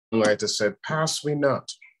songwriter said, pass me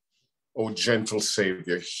not, O gentle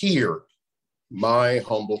Savior, hear my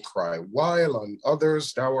humble cry, while on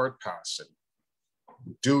others thou art passing.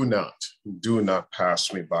 Do not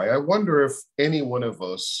pass me by. I wonder if any one of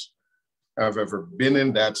us have ever been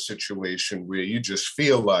in that situation where you just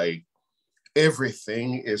feel like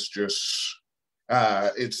everything is just,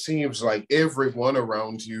 it seems like everyone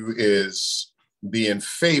around you is being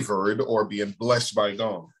favored or being blessed by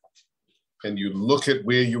God. And you look at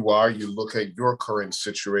where you are, you look at your current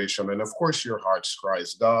situation, and of course your heart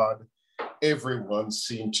cries, God, everyone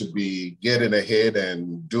seemed to be getting ahead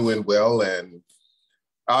and doing well, and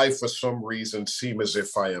I, for some reason, seem as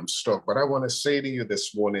if I am stuck. But I want to say to you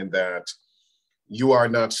this morning that you are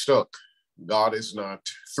not stuck. God is not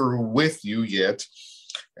through with you yet.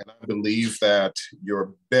 And I believe that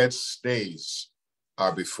your best days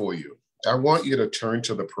are before you. I want you to turn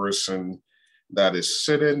to the person that is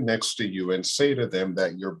sitting next to you and say to them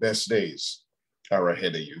that your best days are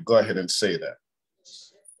ahead of you. Go ahead and say that.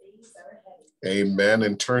 Amen.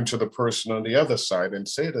 And turn to the person on the other side and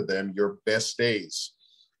say to them, your best days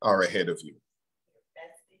are ahead of you.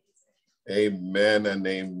 Amen and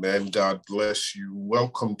amen. God bless you.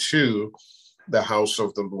 Welcome to the house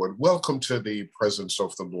of the Lord. Welcome to the presence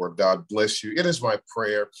of the Lord. God bless you. It is my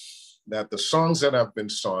prayer that the songs that have been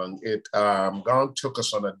sung, God took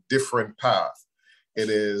us on a different path. It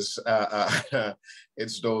is,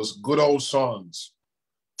 it's those good old songs.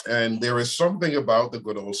 And there is something about the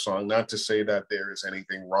good old song, not to say that there is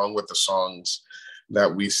anything wrong with the songs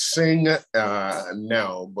that we sing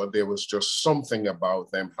now, but there was just something about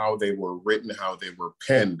them, how they were written, how they were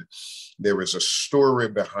penned. There is a story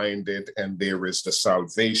behind it, and there is the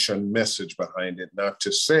salvation message behind it. Not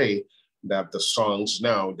to say that the songs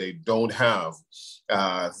now, they don't have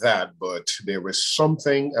that, but there is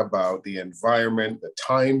something about the environment, the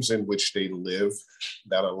times in which they live,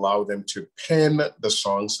 that allow them to pen the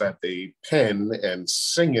songs that they pen and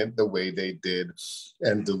sing it the way they did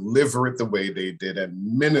and deliver it the way they did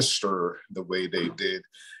and minister the way they did.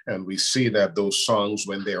 And we see that those songs,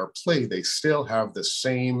 when they are played, they still have the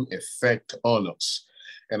same effect on us.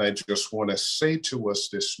 And I just want to say to us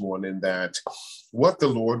this morning that what the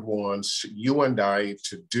Lord wants you and I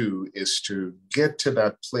to do is to get to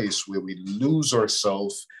that place where we lose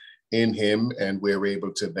ourselves in him and we're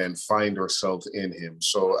able to then find ourselves in him.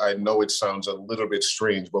 So I know it sounds a little bit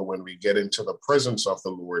strange, but when we get into the presence of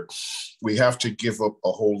the Lord, we have to give up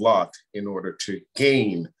a whole lot in order to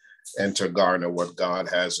gain and to garner what God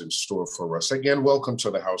has in store for us. Again, welcome to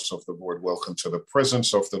the house of the Lord. Welcome to the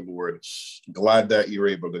presence of the Lord. Glad that you're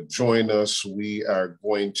able to join us. We are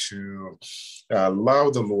going to allow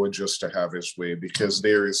the Lord just to have his way, because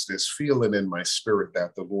there is this feeling in my spirit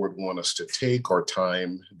that the Lord wants us to take our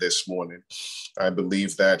time this morning. I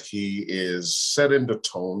believe that he is setting the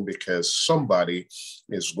tone, because somebody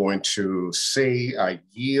is going to say, I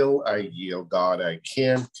yield, God, I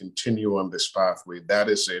can't continue on this pathway. That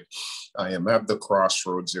is it. I am at the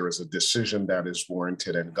crossroads. There is a decision that is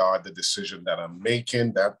warranted. And God, the decision that I'm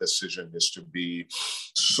making, that decision is to be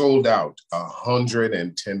sold out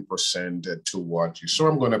 110% toward you. So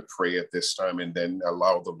I'm going to pray at this time and then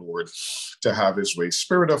allow the Lord to have his way.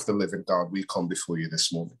 Spirit of the living God, we come before you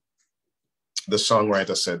this morning. The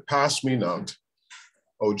songwriter said, pass me not,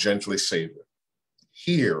 O gently Savior.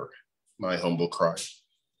 Hear my humble cry.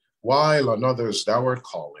 While on others thou art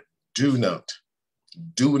calling, do not,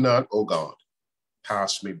 O God,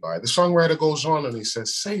 pass me by. The songwriter goes on and he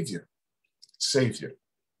says, Savior,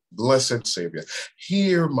 blessed Savior,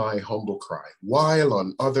 hear my humble cry. While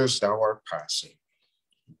on others thou art passing,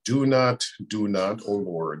 do not, O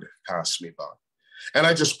Lord, pass me by. And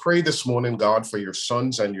I just pray this morning, God, for your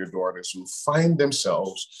sons and your daughters who find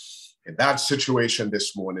themselves in that situation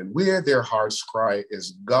this morning where their hearts cry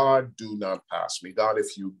is, God, do not pass me. God,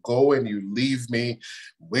 if you go and you leave me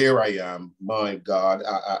where I am, my God,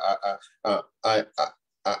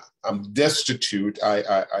 I'm destitute.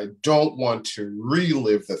 I don't want to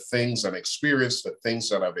relive the things and experience the things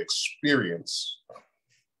that I've experienced.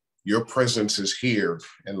 Your presence is here.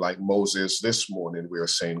 And like Moses this morning, we are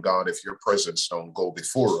saying, God, if your presence don't go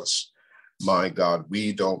before us, my God,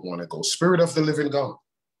 we don't want to go. Spirit of the living God,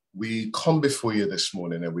 we come before you this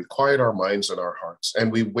morning and we quiet our minds and our hearts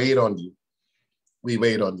and we wait on you. We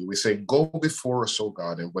wait on you. We say, go before us, oh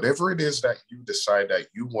God. And whatever it is that you decide that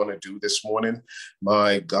you want to do this morning,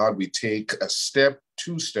 my God, we take a step,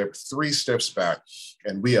 2 steps, 3 steps back,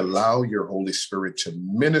 and we allow your Holy Spirit to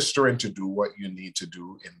minister and to do what you need to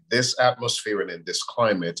do in this atmosphere and in this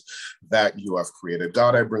climate that you have created.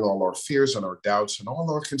 God, I bring all our fears and our doubts and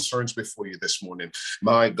all our concerns before you this morning,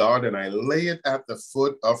 my God, and I lay it at the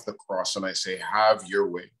foot of the cross and I say, have your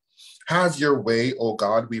way. Have your way, oh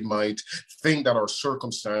God. We might think that our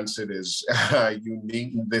circumstance is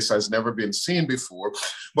unique. This has never been seen before.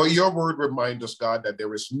 But your word reminds us, God, that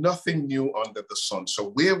there is nothing new under the sun. So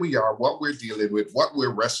where we are, what we're dealing with, what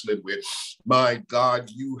we're wrestling with, my God,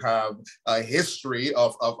 you have a history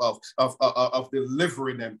of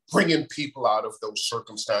delivering and bringing people out of those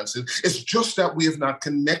circumstances. It's just that we have not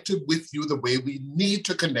connected with you the way we need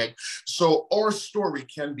to connect, so our story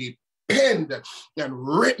can be penned and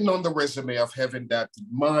written on the resume of heaven that,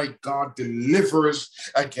 my God, delivers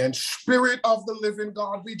again. Spirit of the living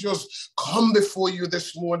God, we just come before you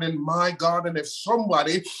this morning, my God, and if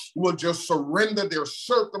somebody will just surrender their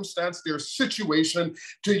circumstance, their situation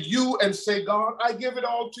to you and say, God, I give it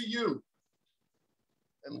all to you.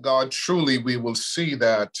 And God, truly we will see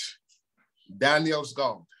that Daniel's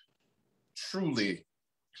God truly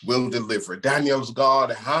will deliver. Daniel's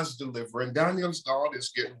God has delivered, and Daniel's God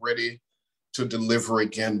is getting ready to deliver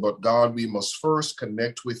again. But God, we must first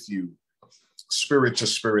connect with you, spirit to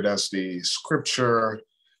spirit, as the scripture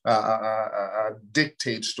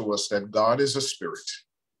dictates to us that God is a spirit,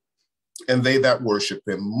 and they that worship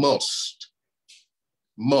him must,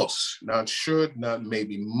 not should, not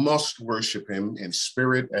maybe, must worship him in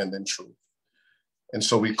spirit and in truth. And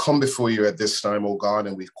so we come before you at this time, oh God,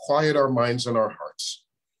 and we quiet our minds and our hearts.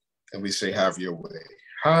 And we say, have your way.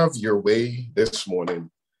 Have your way this morning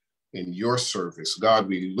in your service. God,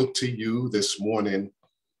 we look to you this morning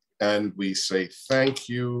and we say, thank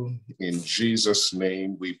you. In Jesus'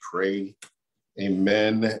 name we pray.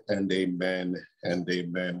 Amen and amen and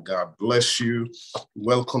amen. God bless you.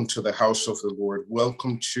 Welcome to the house of the Lord.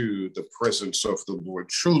 Welcome to the presence of the Lord.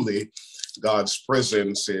 Truly, God's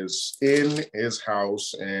presence is in his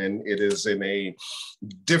house, and it is in a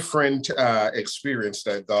different experience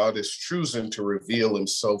that God is choosing to reveal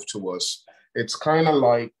himself to us. It's kind of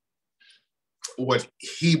like what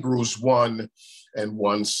Hebrews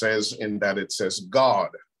 1:1 says, in that it says,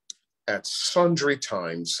 God at sundry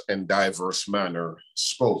times and diverse manner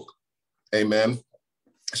spoke. Amen.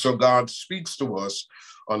 So God speaks to us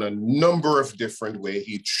on a number of different ways.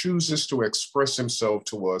 He chooses to express himself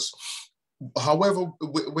to us however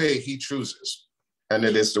way he chooses. And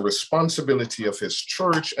it is the responsibility of his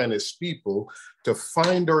church and his people to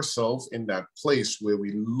find ourselves in that place where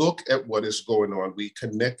we look at what is going on, we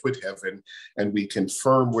connect with heaven, and we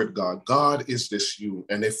confirm with God, God, is this you?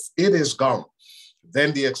 And if it is God,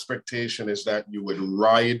 then the expectation is that you would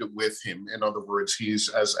ride with him. In other words, he's,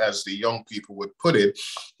 as the young people would put it,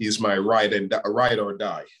 he's my ride or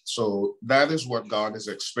die. So that is what God is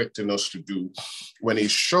expecting us to do when he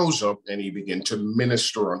shows up and he begins to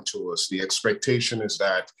minister unto us. The expectation is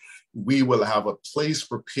that we will have a place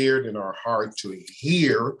prepared in our heart to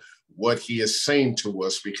hear what he is saying to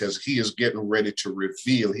us, because he is getting ready to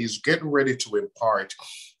reveal, he's getting ready to impart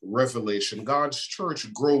revelation. God's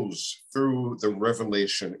church grows through the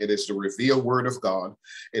revelation. It is the revealed word of God.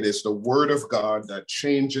 It is the word of God that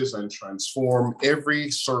changes and transforms every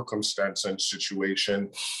circumstance and situation.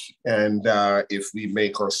 And if we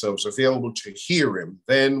make ourselves available to hear him,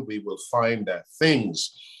 then we will find that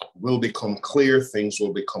things will become clear, things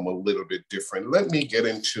will become a little bit different. Let me get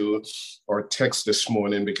into our text this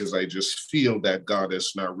morning, because I just feel that God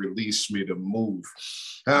has now released me to move.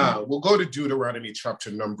 We'll go to Deuteronomy chapter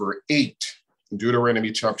number 8.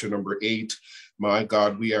 Deuteronomy chapter number 8. My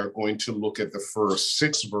God, we are going to look at the first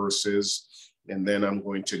 6 verses, and then I'm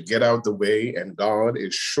going to get out the way, and God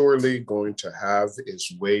is surely going to have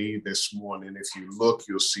his way this morning. If you look,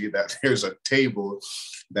 you'll see that there's a table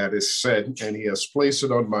that is set, and he has placed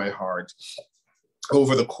it on my heart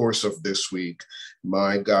over the course of this week,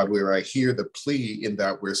 my God, where I hear the plea in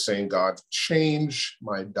that we're saying, God, change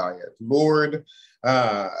my diet. Lord,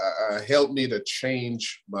 help me to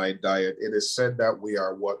change my diet. It is said that we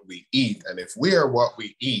are what we eat. And if we are what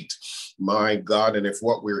we eat, my God, and if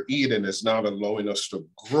what we're eating is not allowing us to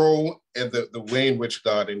grow in the way in which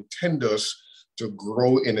God intended us to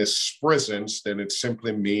grow in his presence, then it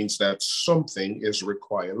simply means that something is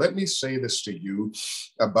required. Let me say this to you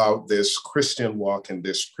about this Christian walk and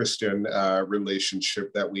this Christian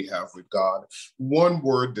relationship that we have with God. One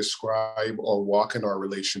word describe or walk in our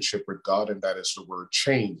relationship with God, and that is the word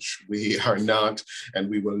change. We are not, and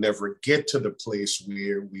we will never get to the place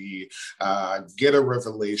where we get a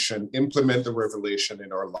revelation, implement the revelation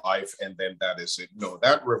in our life, and then that is it. No,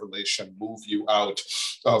 that revelation move you out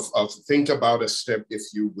of think about a step, if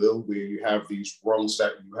you will, where you have these rungs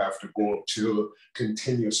that you have to go up to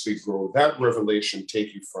continuously grow. That revelation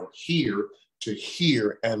take you from here to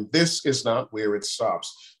hear, and this is not where it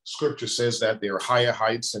stops. Scripture says that there are higher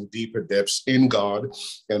heights and deeper depths in God,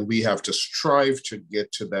 and we have to strive to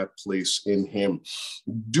get to that place in him.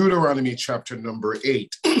 Deuteronomy chapter number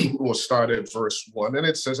 8, we'll start at verse 1, and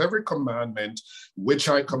it says, every commandment which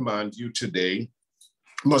I command you today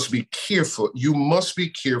must be careful. You must be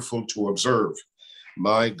careful to observe,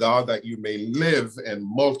 my God, that you may live and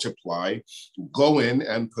multiply, go in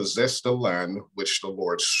and possess the land which the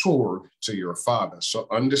Lord swore to your father. So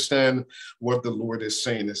understand what the Lord is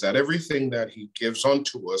saying is that everything that he gives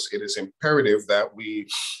unto us, it is imperative that we,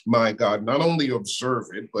 my God, not only observe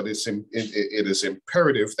it, but it is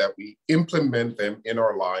imperative that we implement them in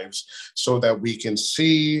our lives so that we can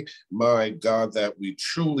see, my God, that we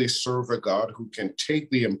truly serve a God who can take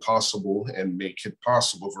the impossible and make it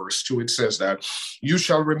possible. Verse 2, it says that you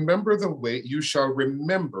shall remember the way, you shall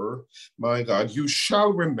remember, my God, you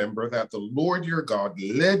shall remember that the Lord your God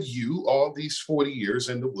led you all these 40 years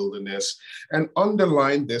in the wilderness, and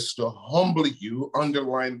underline this to humble you,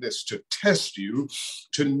 underline this to test you,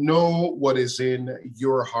 to know what is in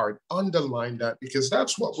your heart. Underline that, because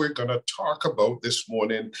that's what we're going to talk about this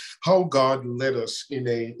morning, how God led us in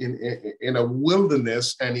a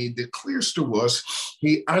wilderness, and he declares to us,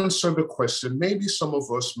 he answered the question. Maybe some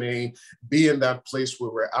of us may be in that place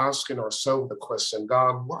where we're asking ourselves the question,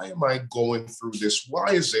 God, why am I going through this?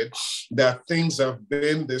 Why is it that things have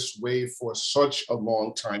been this way for such a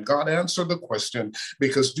long time? God, answer the question,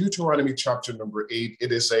 because Deuteronomy chapter number 8,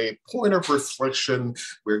 it is a point of reflection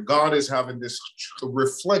where God is having this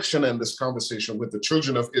reflection and this conversation with the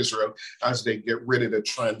children of Israel as they get ready to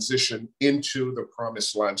transition into the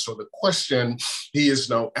promised land. So the question he is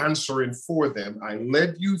now answering for them, I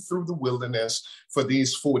led you through the wilderness for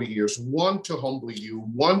these 40 years, 1, to humble you,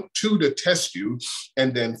 1, 2, to test you,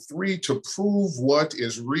 and then 3, to prove what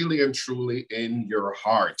is really and truly in your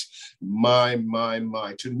heart. My,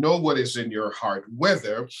 to know what is in your heart,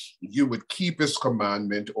 whether you would keep his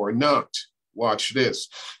commandment or not. Watch this.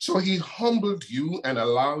 So he humbled you and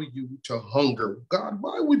allow you to hunger. God,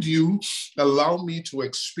 why would you allow me to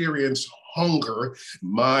experience hunger,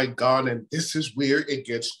 my God? And this is where it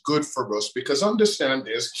gets good for us, because understand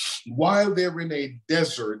this, while they're in a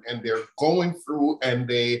desert and they're going through and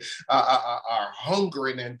they are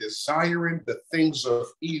hungering and desiring the things of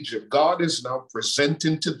Egypt, God is now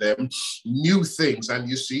presenting to them new things. And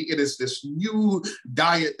you see, it is this new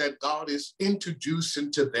diet that God is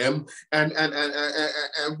introducing to them. And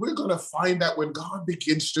we're going to find that when God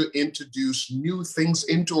begins to introduce new things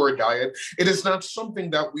into our diet, it is not something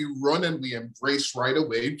that we run and we embrace right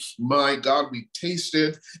away. My God, we taste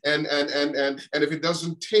it, and if it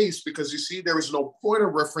doesn't taste, because you see, there is no point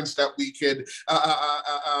of reference that we could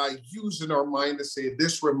use in our mind to say,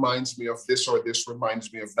 this reminds me of this or this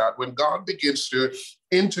reminds me of that. When God begins to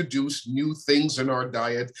introduce new things in our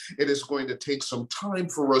diet, it is going to take some time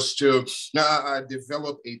for us to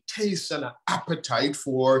develop a taste and an appetite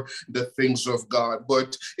for the things of God.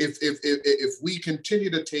 But if we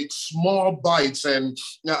continue to take small bites and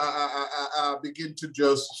begin to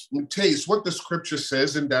just taste what the scripture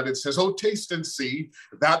says, and that it says, oh, taste and see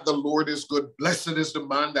that the Lord is good. Blessed is the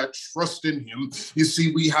man that trusts in him. You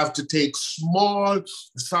see, we have to take small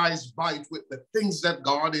size bite with the things that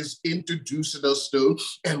God is introducing us to.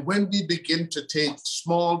 And when we begin to take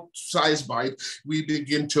small size bite, we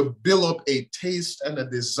begin to build up a taste and a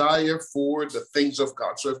desire for the things of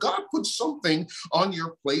God. So if God puts something on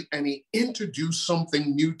your plate and he introduced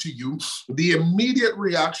something new to you, the immediate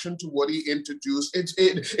reaction to what he introduced,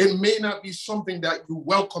 it may not be something that you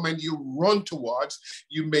welcome and you run towards.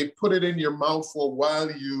 You may put it in your mouth for a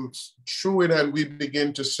while, you chew it, and we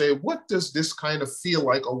begin to say, what does this kind of feel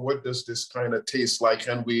like, or what does this kind of taste like?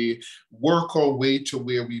 And we work our way to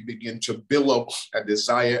where we begin to build up a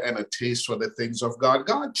desire and a taste for the things of God.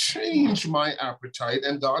 God changed my appetite,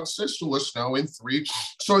 and God says to us now in 3,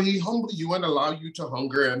 so he humble you and allow you to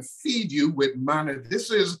hunger and feed you with manna.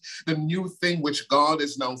 This is the new thing which God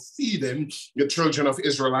is now feeding the children of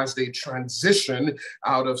Israel as they transition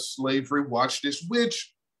out of slavery. Watch this,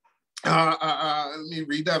 which let me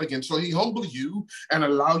read that again. So he humble you and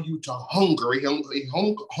allow you to hunger. He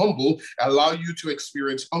humble, allow you to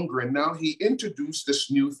experience hunger. And now he introduced this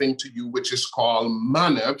new thing to you, which is called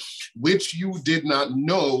manna, which you did not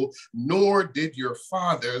know, nor did your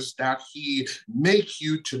fathers, that he make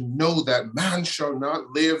you to know that man shall not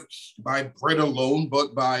live by bread alone,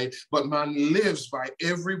 but man lives by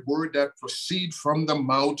every word that proceed from the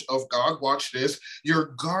mouth of God. Watch this.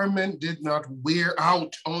 Your garment did not wear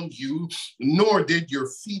out on you, you, nor did your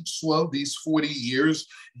feet swell these 40 years.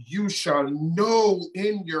 You shall know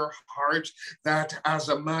in your heart that as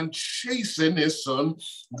a man chastened his son,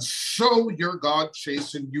 so your God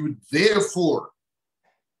chastened you. Therefore,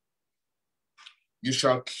 you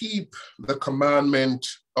shall keep the commandment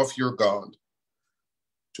of your God,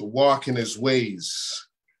 to walk in his ways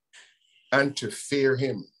and to fear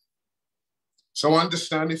him. So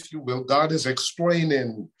understand, if you will, God is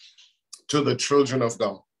explaining to the children of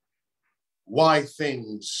God why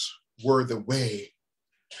things were the way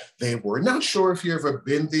they were. Not sure if you've ever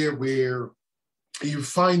been there where you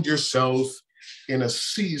find yourself in a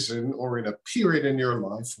season or in a period in your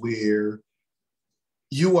life where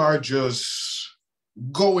you are just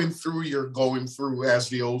going through, as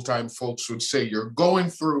the old time folks would say, you're going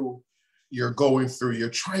through, you're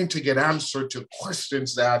trying to get answer to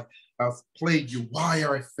questions that have plagued you. Why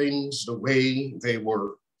are things the way they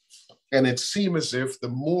were? And it seems as if the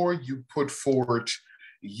more you put forward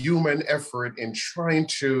human effort in trying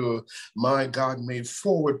to, my God, make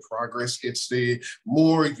forward progress, it's the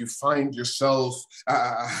more you find yourself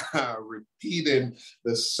repeating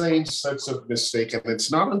the same sets of mistakes. And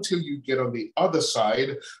it's not until you get on the other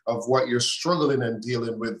side of what you're struggling and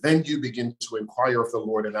dealing with, then you begin to inquire of the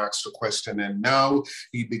Lord and ask the question. And now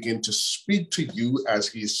he begins to speak to you as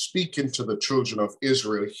he's speaking to the children of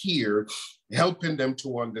Israel here, helping them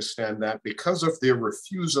to understand that because of their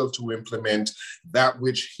refusal to implement that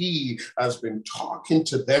which he has been talking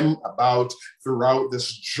to them about throughout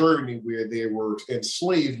this journey where they were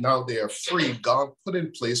enslaved, now they are free. God put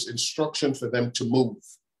in place instruction for them to move.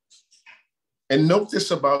 And note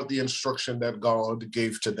this about the instruction that God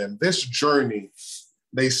gave to them. This journey,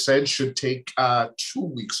 they said, should take 2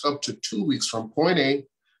 weeks, up to 2 weeks from point A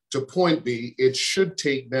to point B. It should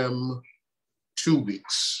take them 2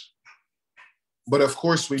 weeks. But of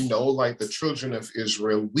course, we know, like the children of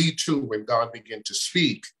Israel, we too, when God began to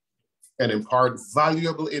speak and impart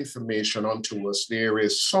valuable information unto us, there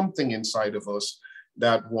is something inside of us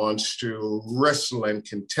that wants to wrestle and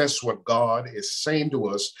contest what God is saying to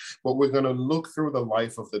us. But we're going to look through the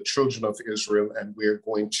life of the children of Israel, and we're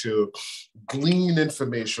going to glean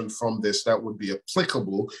information from this that would be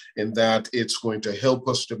applicable, in that it's going to help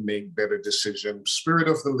us to make better decisions. Spirit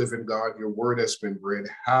of the living God, your word has been read.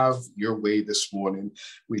 Have your way this morning.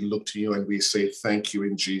 We look to you and we say thank you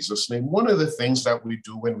in Jesus' name. One of the things that we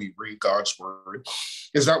do when we read God's word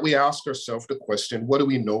is that we ask ourselves the question, what do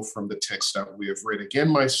we know from the text that we have read? Again,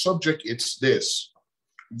 my subject, it's this: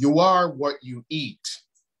 you are what you eat.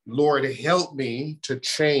 Lord, help me to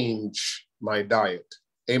change my diet.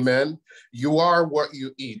 Amen. You are what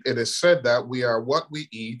you eat. It is said that we are what we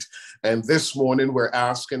eat. And this morning, we're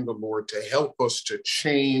asking the Lord to help us to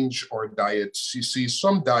change our diets. You see,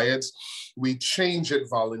 some diets, we change it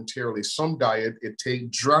voluntarily. Some diet, it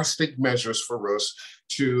takes drastic measures for us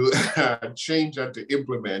to change and to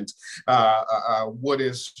implement what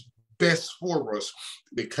is best for us,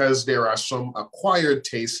 because there are some acquired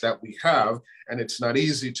tastes that we have, and it's not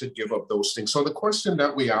easy to give up those things. So the question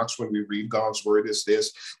that we ask when we read God's word is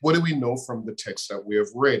this: what do we know from the text that we have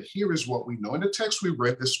read? Here is what we know. In the text we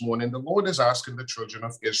read this morning, the Lord is asking the children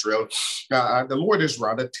of Israel, the Lord is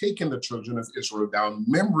rather taking the children of Israel down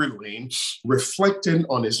memory lane, reflecting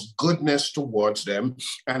on his goodness towards them,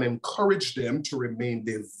 and encourage them to remain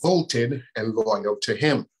devoted and loyal to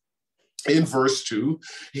him. In verse 2,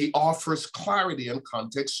 he offers clarity and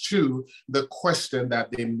context to the question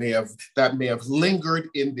that may have lingered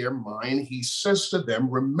in their mind. He says to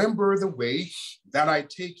them, remember the way that I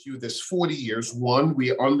take you this 40 years. One,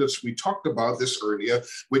 we talked about this earlier,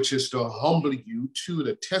 which is to humble you, two,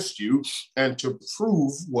 to test you, and to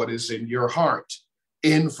prove what is in your heart.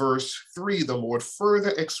 In verse 3, the Lord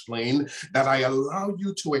further explained that I allow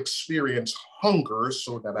you to experience hunger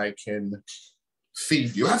so that I can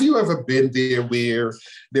feed you. Have you ever been there where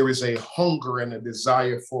there is a hunger and a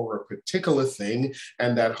desire for a particular thing,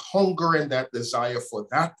 and that hunger and that desire for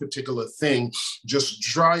that particular thing just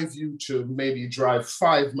drive you to maybe drive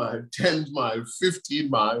 5 miles, 10 miles, 15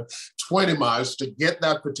 miles, 20 miles to get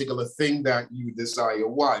that particular thing that you desire?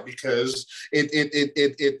 Why? Because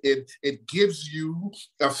it gives you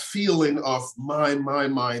a feeling of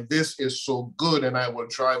my, this is so good, and I will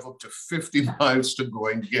drive up to 50 miles to go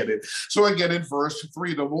and get it. So again, in verse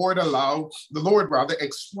 3, the Lord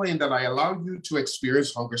explained that I allow you to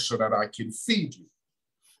experience hunger so that I can feed you.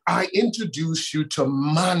 I introduce you to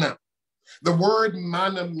manna. The word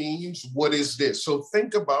manna means, what is this? So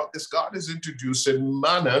think about this. God is introducing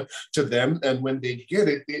manna to them. And when they get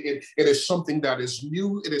it, it is something that is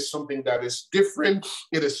new. It is something that is different.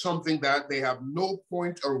 It is something that they have no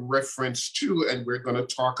point of reference to. And we're going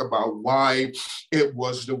to talk about why it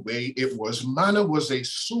was the way it was. Manna was a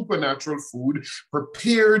supernatural food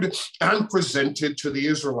prepared and presented to the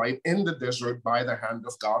Israelite in the desert by the hand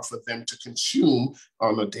of God for them to consume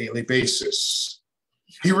on a daily basis.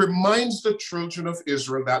 He reminds the children of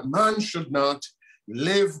Israel that man should not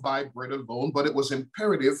live by bread alone, but it was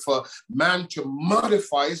imperative for man to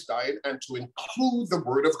modify his diet and to include the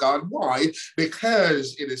word of God. Why?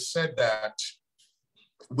 Because it is said that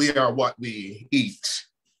we are what we eat.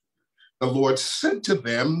 The Lord said to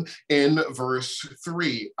them in verse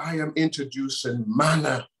 3, I am introducing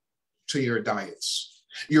manna to your diets.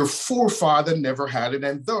 Your forefather never had it,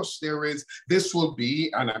 and thus this will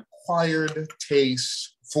be an acquired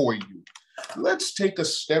taste for you. Let's take a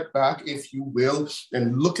step back, if you will,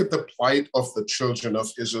 and look at the plight of the children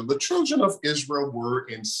of Israel. The children of Israel were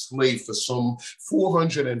enslaved for some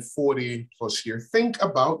 440 plus years. Think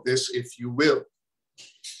about this, if you will.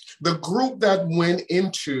 The group that went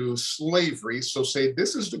into slavery, so say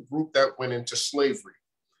this is the group that went into slavery,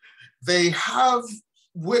 they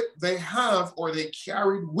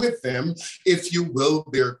carried with them, if you will,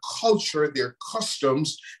 their culture, their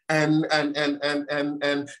customs, and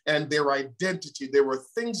their identity. There were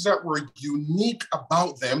things that were unique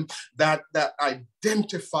about them that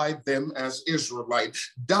identified them as Israelite.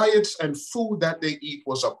 Diets and food that they eat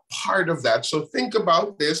was a part of that. So think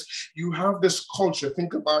about this. You have this culture.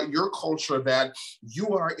 Think about your culture that you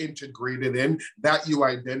are integrated in, that you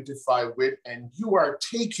identify with, and you are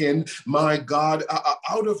taken, my God,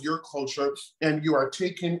 out of your culture, and you are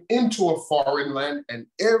taken into a foreign land, and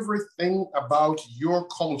everything about your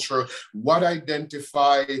culture, what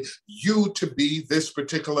identify you to be this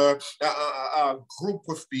particular group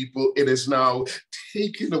of people, it is now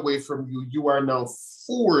taken away from you. You are now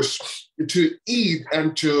forced to eat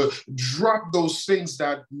and to drop those things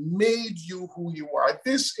that made you who you are.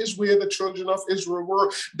 This is where the children of Israel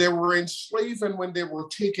were. They were enslaved, and when they were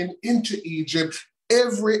taken into Egypt,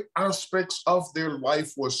 every aspect of their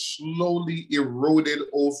life was slowly eroded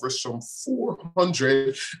over some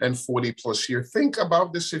 440 plus years. Think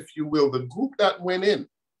about this, if you will. The group that went in,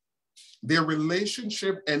 their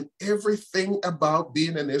relationship and everything about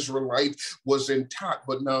being an Israelite was intact.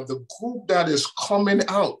 But now the group that is coming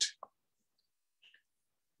out,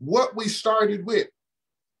 what we started with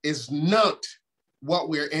is not what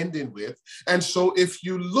we're ending with. And so if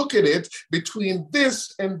you look at it, between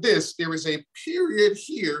this and this, there is a period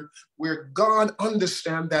here where God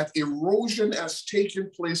understands that erosion has taken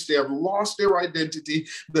place. They have lost their identity.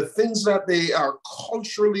 The things that they are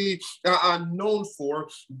culturally known for,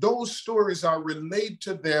 those stories are relayed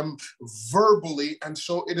to them verbally. And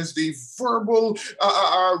so it is the verbal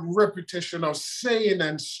repetition of saying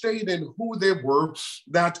and stating who they were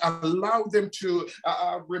that allowed them to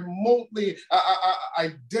remotely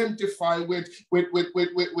identify with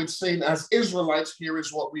saying, as Israelites, here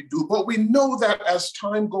is what we do. But we know that as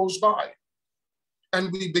time goes by, and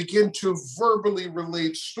we begin to verbally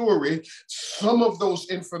relate story, some of those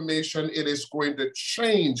information, it is going to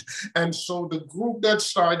change. And so the group that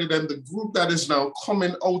started and the group that is now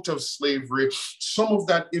coming out of slavery, some of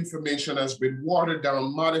that information has been watered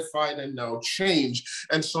down, modified, and now changed.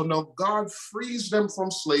 And so now God frees them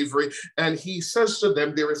from slavery, and he says to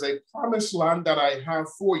them, there is a promised land that I have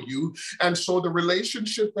for you. And so the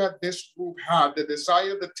relationship that this group had, the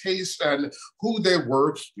desire, the taste, and who they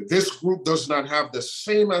were, this group does not have the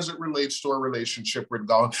same as it relates to a relationship with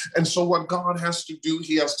God. And so what God has to do,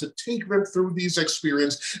 he has to take them through these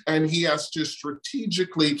experiences, and he has to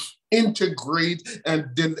strategically integrate and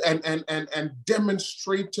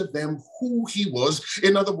demonstrate to them who he was.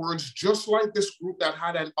 In other words, just like this group that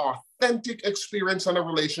had an authentic experience and a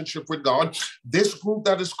relationship with God, this group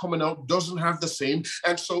that is coming out doesn't have the same.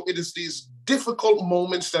 And so it is these difficult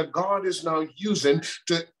moments that God is now using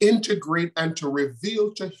to integrate and to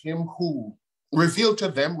reveal to them who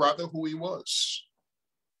he was.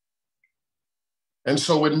 And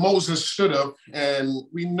so when Moses stood up, and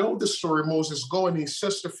we know the story, Moses go and he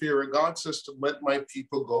says to Pharaoh, God says to let my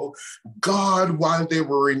people go. God, while they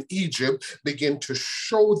were in Egypt, began to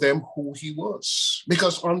show them who he was.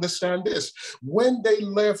 Because understand this, when they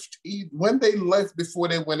left before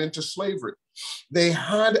they went into slavery, They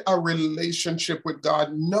had a relationship with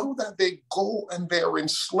God. Know that they go and they're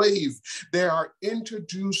enslaved. They are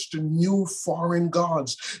introduced to new foreign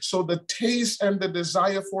gods. So the taste and the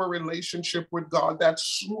desire for a relationship with God, that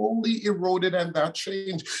slowly eroded and that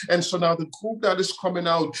changed. And so now the group that is coming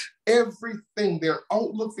out, everything, their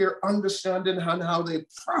outlook, their understanding, and how they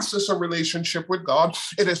process a relationship with God,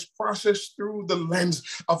 it is processed through the lens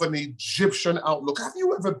of an Egyptian outlook. Have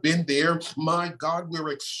you ever been there? My God, where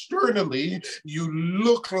externally you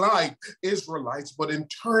look like Israelites, but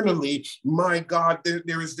internally, my God,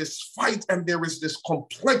 there is this fight and there is this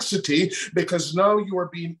complexity, because now you are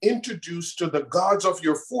being introduced to the gods of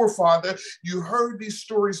your forefather. You heard these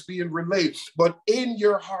stories being relayed, but in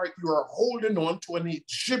your heart, you are holding on to an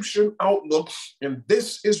Egyptian outlook. And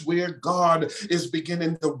this is where God is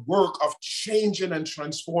beginning the work of changing and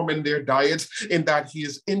transforming their diets, in that he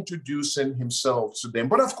is introducing himself to them.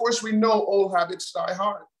 But of course, we know old habits die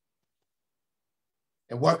hard.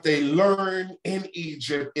 And what they learn in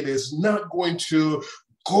Egypt, it is not going to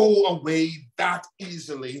go away that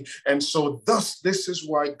easily. And so thus, this is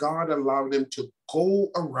why God allowed them to go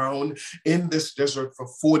around in this desert for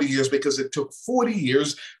 40 years, because it took 40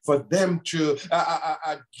 years for them to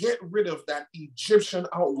get rid of that Egyptian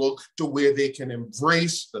outlook to where they can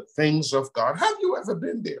embrace the things of God. Have you ever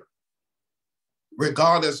been there, where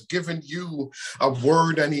God has given you a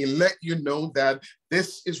word and he let you know that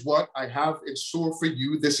this is what I have in store for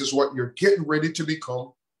you, this is what you're getting ready to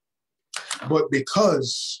become, but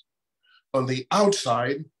because on the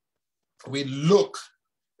outside we look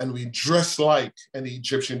and we dress like an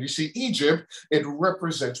Egyptian? You see, Egypt, it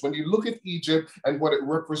represents, when you look at Egypt and what it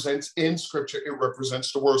represents in scripture, it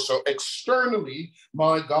represents the world. So externally,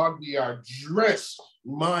 my God, we are dressed,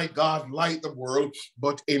 my God, like the world,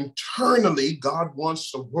 but internally, God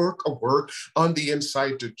wants to work a work on the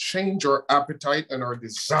inside to change our appetite and our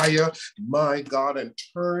desire, my God, and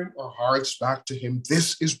turn our hearts back to him.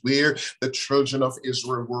 This is where the children of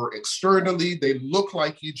Israel were. Externally, they look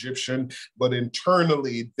like Egyptian, but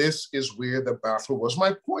internally, this is where the battle was.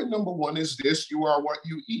 My point number one is this: you are what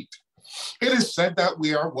you eat. It is said that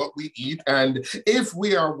we are what we eat. And if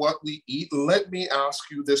we are what we eat, let me ask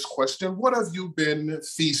you this question: what have you been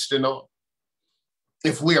feasting on?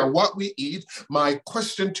 If we are what we eat, my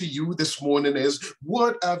question to you this morning is,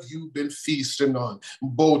 what have you been feasting on,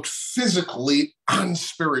 both physically and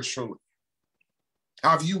spiritually?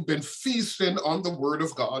 Have you been feasting on the word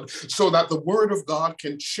of God, so that the word of God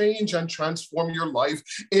can change and transform your life?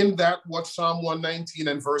 In that, what Psalm 119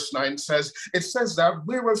 and verse 9 says, it says that,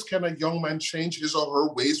 whereas can a young man change his or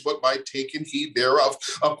her ways, but by taking heed thereof,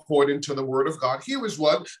 according to the word of God. Here is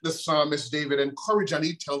what the psalmist David encouraged, and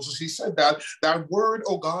he tells us, he said that word,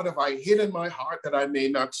 O God, have I hid in my heart, that I may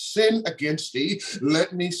not sin against thee.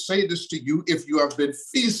 Let me say this to you: if you have been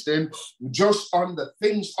feasting just on the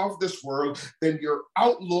things of this world, then your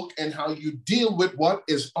outlook and how you deal with what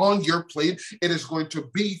is on your plate, it is going to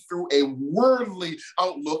be through a worldly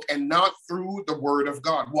outlook and not through the word of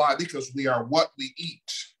God. Why? Because we are what we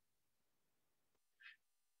eat.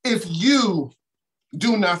 If you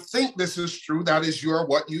do not think this is true, that is, you are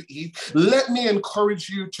what you eat, let me encourage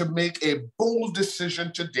you to make a bold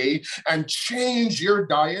decision today and change your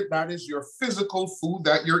diet, that is your physical food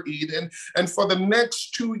that you're eating. And for the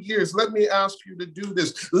next 2 years, let me ask you to do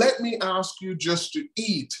this. Let me ask you just to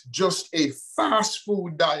eat just a fast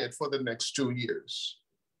food diet for the next 2 years.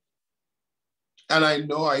 And I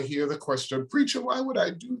know I hear the question, preacher, why would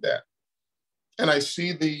I do that? And I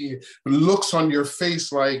see the looks on your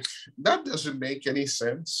face like, that doesn't make any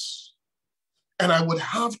sense. And I would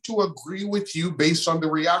have to agree with you based on the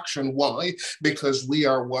reaction. Why? Because we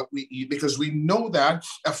are what we eat. Because we know that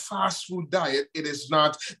a fast food diet, it is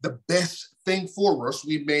not the best thing for us.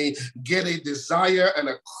 We may get a desire and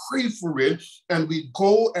a crave for it, and we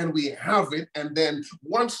go and we have it. And then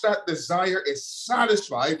once that desire is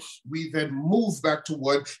satisfied, we then move back to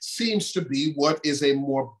what seems to be what is a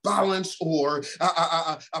more balanced or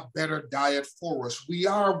a better diet for us. We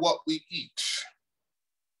are what we eat.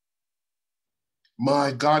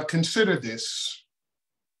 My God, consider this.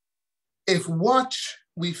 If what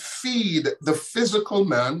we feed the physical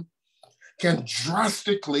man can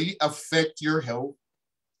drastically affect your health,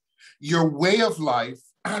 your way of life,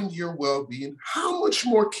 and your well-being, how much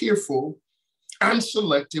more careful and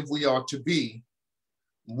selective we ought to be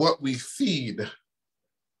what we feed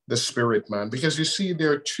the spirit man. Because you see,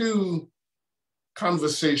 there are two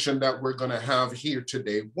conversations that we're going to have here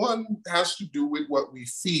today. One has to do with what we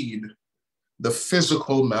feed the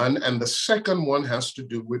physical man, and the second one has to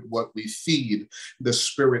do with what we feed the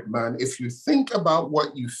spirit man. If you think about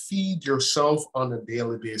what you feed yourself on a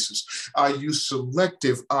daily basis, are you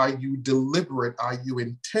selective? Are you deliberate? Are you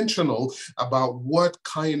intentional about what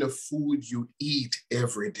kind of food you eat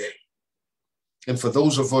every day? And for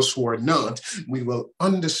those of us who are not, we will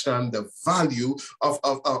understand the value of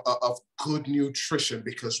good nutrition,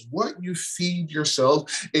 because what you feed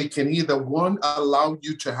yourself, it can either, one, allow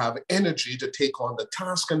you to have energy to take on the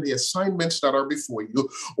task and the assignments that are before you,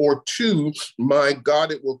 or two, my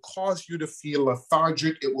God, it will cause you to feel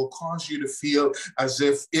lethargic. It will cause you to feel as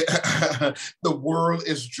if the world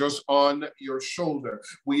is just on your shoulder.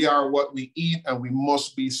 We are what we eat, and we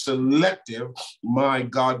must be selective, my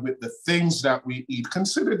God, with the things that we eat.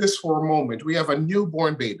 Consider this for a moment. We have a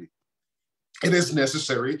newborn baby. It is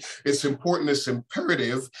necessary, it's important, it's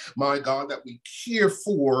imperative, my God, that we care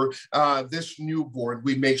for this newborn.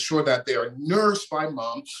 We make sure that they are nursed by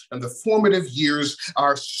mom, and the formative years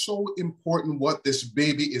are so important what this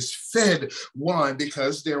baby is fed. Why?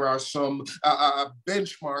 Because there are some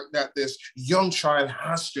benchmark that this young child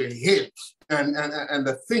has to hit. And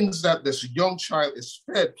the things that this young child is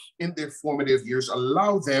fed in their formative years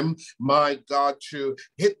allow them, my God, to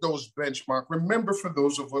hit those benchmarks. Remember, for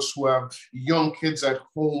those of us who have young kids at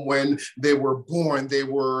home, when they were born, they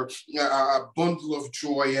were a bundle of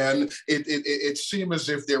joy, and it seemed as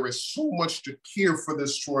if there is so much to care for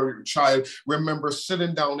this child. Remember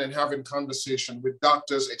sitting down and having conversation with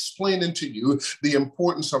doctors explaining to you the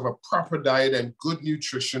importance of a proper diet and good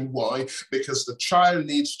nutrition. Why? Because the child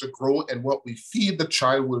needs to grow, and what we feed the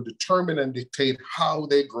child will determine and dictate how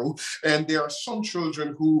they grow. And there are some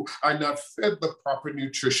children who are not fed the proper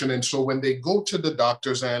nutrition. And so when they go to the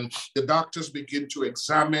doctors and the doctors begin to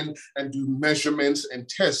examine and do measurements and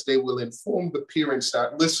tests, they will inform the parents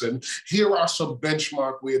that, listen, here are some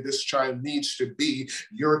benchmark where this child needs to be.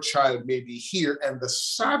 Your child may be here. And the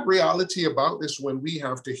sad reality about this, when we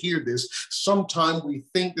have to hear this, sometimes we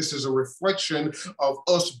think this is a reflection of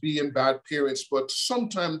us being bad parents, but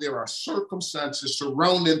sometimes there are circumstances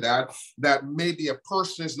surrounding that maybe a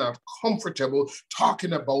person is not comfortable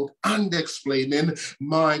talking about and explaining,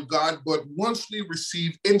 my God. But once we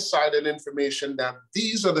receive insight and information that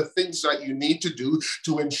these are the things that you need to do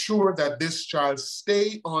to ensure that this child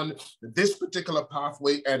stay on this particular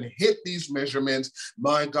pathway and hit these measurements,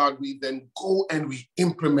 my God, we then go and we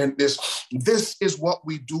implement this. This is what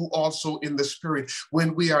we do also in the spirit.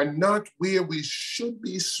 When we are not where we should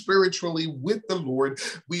be spiritually with the Lord,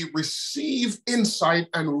 we receive insight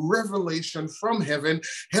and revelation from heaven,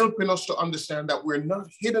 helping us to understand that we're not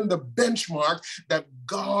hitting the benchmark that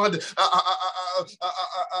God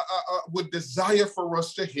would desire for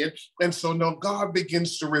us to hit. And so now God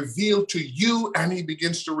begins to reveal to you, and he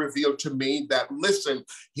begins to reveal to me that, listen,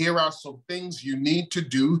 here are some things you need to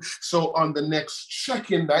do. So on the next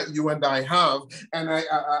check-in that you and I have, and I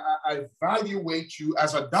evaluate you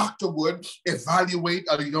as a doctor would evaluate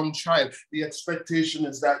a young child, the expectation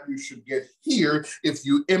is that you should get here if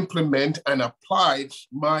you implement and apply,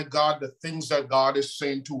 my God, the things that God is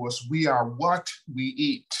saying to us. We are what we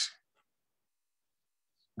eat.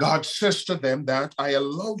 God says to them that I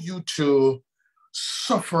allow you to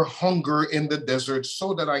suffer hunger in the desert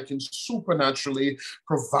so that I can supernaturally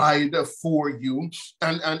provide for you,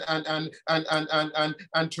 and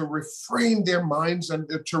to refrain their minds and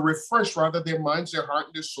to refresh rather their minds, their heart,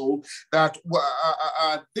 and their soul, that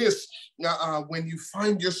when you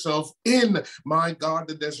find yourself in, my God,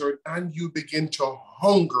 the desert, and you begin to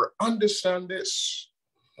hunger, understand this.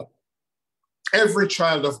 Every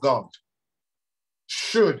child of God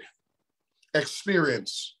should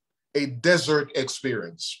experience a desert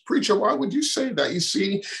experience. Preacher, why would you say that? You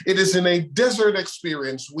see, it is in a desert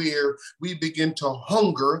experience where we begin to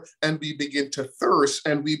hunger and we begin to thirst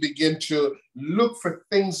and we begin to look for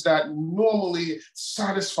things that normally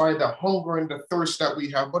satisfy the hunger and the thirst that we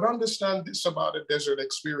have. But understand this about a desert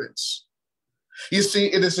experience. You see,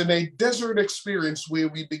 it is in a desert experience where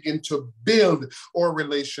we begin to build our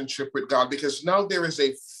relationship with God, because now there is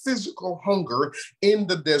a physical hunger in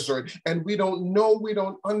the desert, and we don't know, we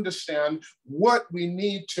don't understand what we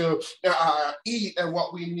need to eat and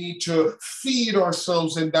what we need to feed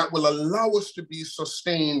ourselves in that will allow us to be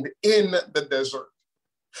sustained in the desert.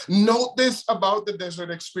 Note this about the desert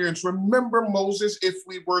experience. Remember Moses, if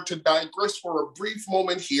we were to digress for a brief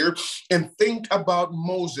moment here and think about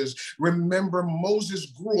Moses. Remember, Moses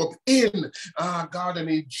grew up in an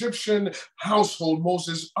Egyptian household.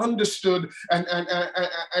 Moses understood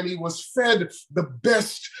and he was fed the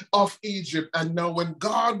best of Egypt. And now when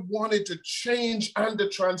God wanted to change and to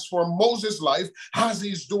transform Moses' life, as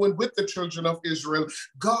he's doing with the children of Israel,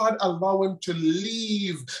 God allowed him to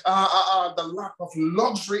leave the lack of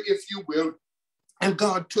luxury, if you will, and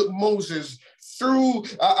God took Moses through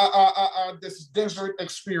this desert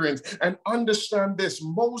experience. And understand this,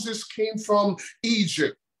 Moses came from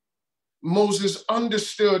Egypt. Moses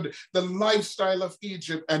understood the lifestyle of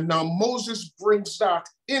Egypt, and now Moses brings that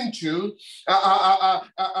into a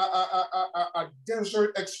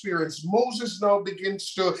desert experience. Moses now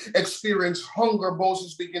begins to experience hunger.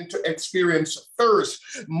 Moses begins to experience thirst.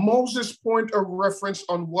 Moses' point of reference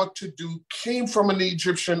on what to do came from an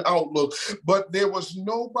Egyptian outlook, but there was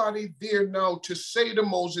nobody there now to say to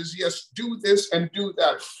Moses, yes, do this and do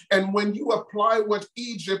that. And when you apply what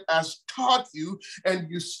Egypt has taught you, and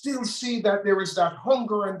you still see that there is that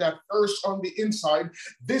hunger and that thirst on the inside,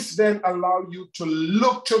 this then allows you to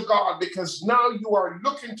look to God, because now you are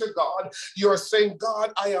looking to God. You are saying,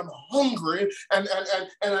 God, I am hungry and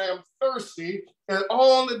I am thirsty, and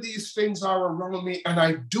all of these things are around me, and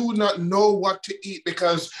I do not know what to eat,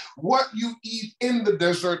 because what you eat in the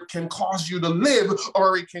desert can cause you to live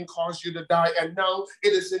or it can cause you to die. And now it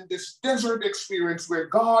is in this desert experience where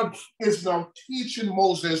God is now teaching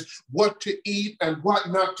Moses what to eat and what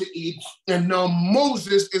not to eat. And now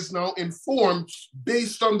Moses is now informed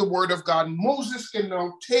based on the word of God. Moses can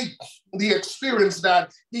now take the experience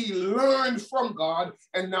that he learned from God,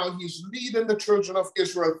 and now he's leading the children of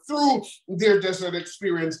Israel through their desert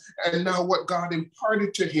experience. And now what God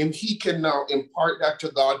imparted to him, he can now impart that to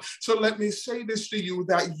God. So let me say this to you,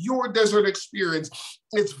 that your desert experience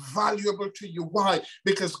is valuable to you. Why?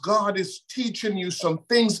 Because God is teaching you some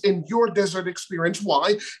things in your desert experience.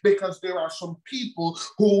 Why? Because there are some people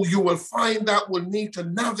who you will find that will need to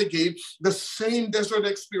navigate the same desert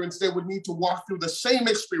experience. They would need to walk through the same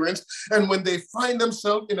experience. And when they find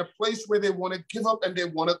themselves in a place where they want to give up and they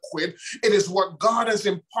want to quit, it is what God has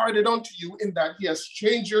imparted unto you, in that he has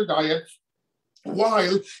changed your diet.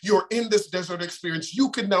 While you're in this desert experience, you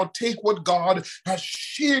can now take what God has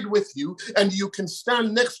shared with you, and you can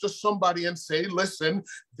stand next to somebody and say, listen,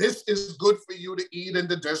 this is good for you to eat in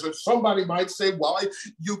the desert. Somebody might say, why?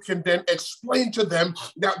 You can then explain to them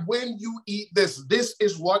that when you eat this, this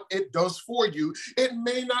is what it does for you. It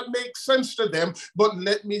may not make sense to them, but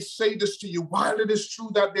let me say this to you. While it is true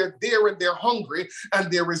that they're there and they're hungry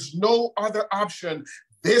and there is no other option,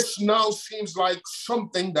 this now seems like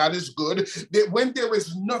something that is good. That when there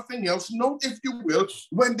is nothing else, note if you will,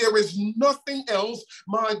 when there is nothing else,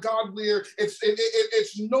 my God, where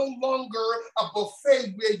it's no longer a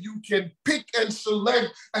buffet where you can pick and select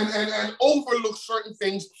and overlook certain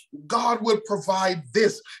things. God will provide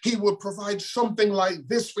this. He will provide something like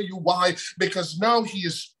this for you. Why? Because now he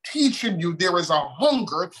is teaching you there is a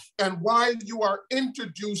hunger, and while you are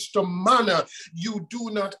introduced to manna, you do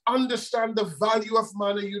not understand the value of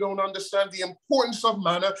manna. You don't understand the importance of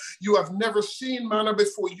manna. You have never seen manna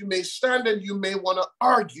before. You may stand and you may want to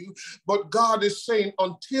argue, but God is saying,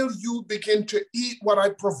 until you begin to eat what I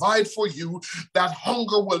provide for you, that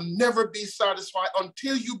hunger will never be satisfied.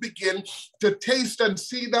 Until you begin to taste and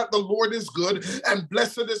see that the Lord is good, and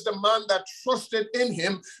blessed is the man that trusted in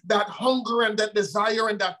him, that hunger and that desire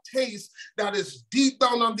and that taste that is deep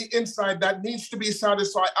down on the inside that needs to be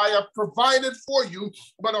satisfied, I have provided for you.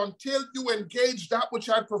 But until you engage that which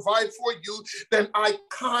I provide for you, then I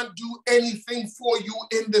can't do anything for you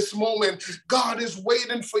in this moment. God is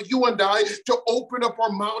waiting for you and I to open up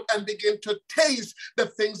our mouth and begin to taste the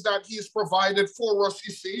things that he's provided for us.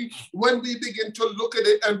 You see, when we begin to look at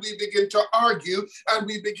it and we begin to argue and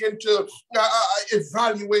we begin to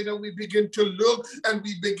evaluate and we begin to look and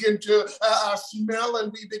we begin to smell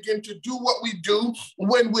and we begin to do what we do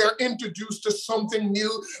when we're introduced to something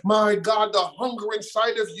new, my God, the hunger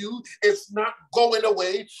inside of you is not going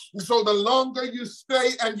away. So the longer you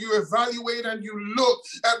stay and you evaluate and you look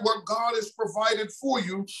at what God has provided for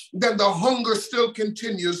you, then the hunger still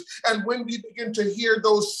continues. And when we begin to hear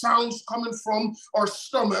those sounds coming from our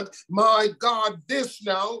stomach, my God, this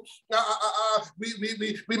now,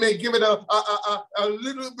 we may give it a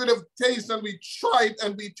little bit of taste, and we try it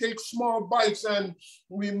and we take small bites, and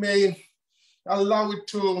we may allow it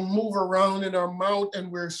to move around in our mouth,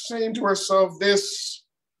 and we're saying to ourselves, this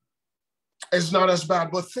is not as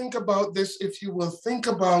bad. But think about this, if you will. Think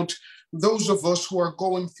about those of us who are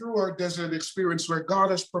going through our desert experience where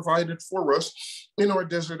God has provided for us in our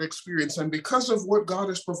desert experience. And because of what God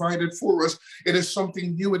has provided for us, it is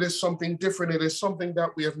something new, it is something different, it is something that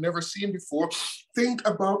we have never seen before. Think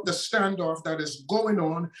about the standoff that is going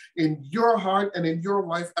on in your heart and in your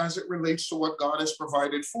life as it relates to what God has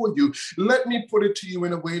provided for you. Let me put it to you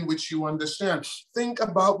in a way in which you understand. Think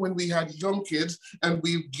about when we had young kids and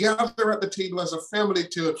we gather at the table as a family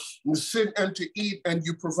to sit and to eat, and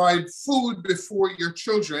you provide food before your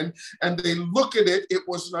children, and they look at it, it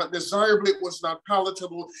was not desirable, it was not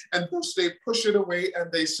palatable, and thus they push it away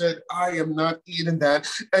and they said, I am not eating that.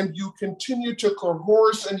 And you continue to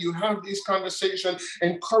coerce and you have these conversations,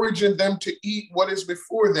 encouraging them to eat what is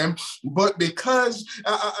before them. But because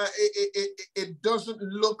it doesn't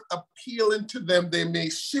look appealing to them, they may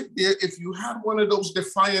sit there. If you had one of those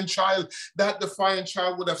defiant child, that defiant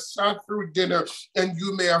child would have sat through dinner, and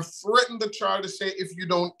you may have threatened the child to say, if you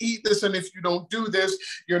don't eat this and if you don't do this,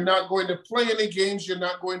 you're not going to play any games, you're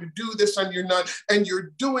not going to do this, and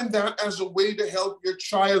you're doing that as a way to help your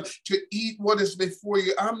child to eat what is before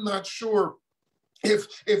you. I'm not sure if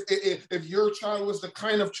your child was the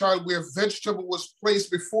kind of child where vegetable was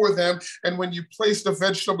placed before them, and when you place the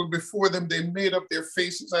vegetable before them, they made up their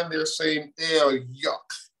faces and they're saying, ew, yuck.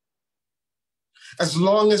 As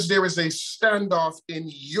long as there is a standoff in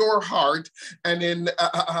your heart and in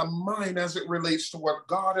mine as it relates to what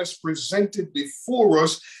God has presented before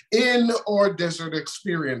us in our desert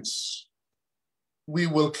experience, we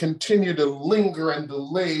will continue to linger and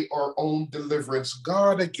delay our own deliverance.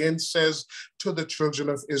 God again says to the children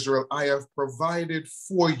of Israel, I have provided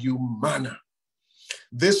for you manna.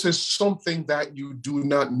 This is something that you do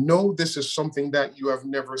not know. This is something that you have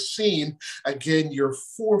never seen. Again, your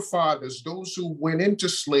forefathers, those who went into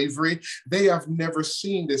slavery, they have never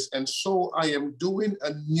seen this. And so I am doing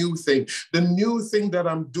a new thing. The new thing that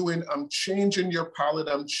I'm doing, I'm changing your palate,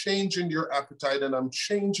 I'm changing your appetite, and I'm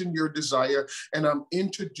changing your desire, and I'm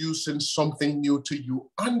introducing something new to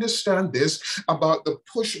you. Understand this about the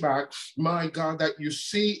pushback, my God, that you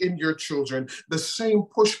see in your children. The same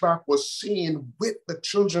pushback was seen with the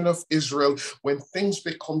children of Israel when things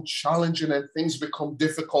become challenging and things become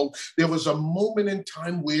difficult. There was a moment in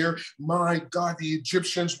time where, my God, the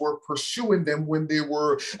Egyptians were pursuing them when they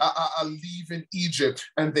were leaving Egypt,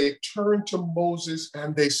 and they turned to Moses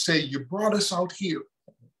and they say, you brought us out here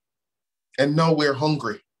and now we're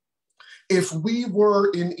hungry. If we were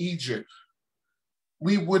in Egypt,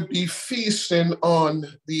 we would be feasting on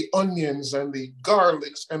the onions and the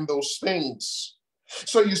garlics and those things.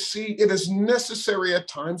 So you see, it is necessary at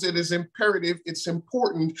times, it is imperative, it's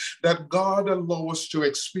important that God allow us to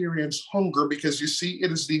experience hunger, because you see, it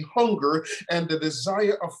is the hunger and the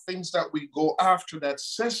desire of things that we go after that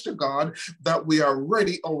says to God that we are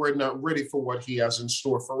ready or we're not ready for what he has in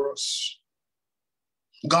store for us.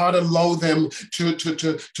 God allowed them to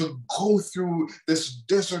go through this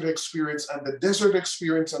desert experience, and the desert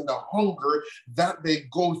experience and the hunger that they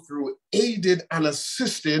go through aided and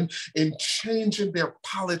assisted in changing their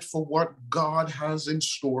palate for what God has in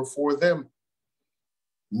store for them.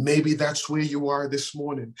 Maybe that's where you are this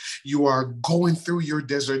morning. You are going through your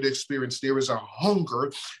desert experience. There is a hunger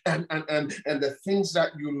and the things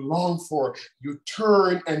that you long for, you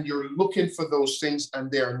turn and you're looking for those things and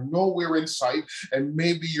they are nowhere in sight. And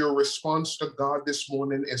maybe your response to God this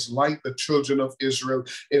morning is like the children of Israel.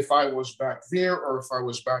 If I was back there, or if I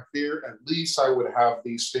was back there, at least I would have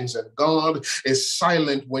these things. And God is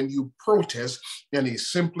silent when you protest, and he's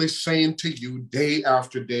simply saying to you day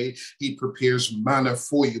after day, he prepares manna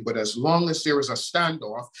for you. But as long as there is a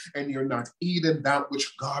standoff and you're not eating that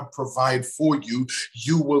which God provides for you,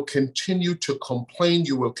 you will continue to complain,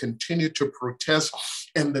 you will continue to protest,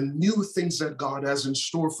 and the new things that God has in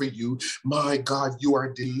store for you, my God, you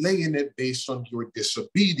are delaying it based on your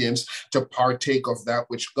disobedience to partake of that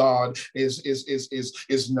which God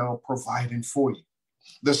is now providing for you.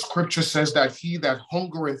 The scripture says that he that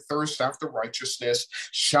hunger and thirst after righteousness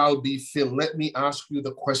shall be filled. Let me ask you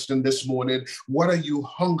the question this morning. What are you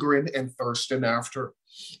hungering and thirsting after?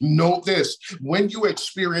 Note this, when you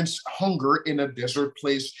experience hunger in a desert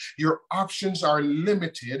place, your options are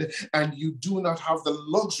limited and you do not have the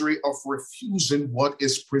luxury of refusing what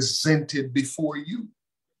is presented before you.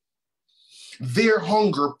 Their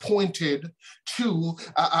hunger pointed to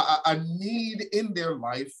a need in their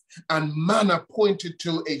life, and manna pointed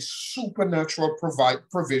to a supernatural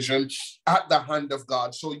provision at the hand of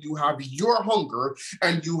God. So you have your hunger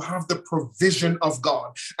and you have the provision of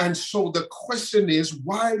God. And so the question is,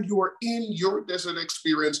 while you are in your desert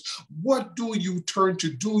experience, what do you turn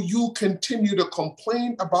to? Do you continue to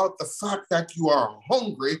complain about the fact that you are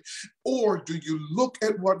hungry, or do you look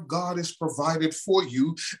at what God has provided for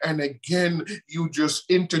you? And again, you just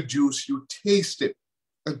introduce, you taste it.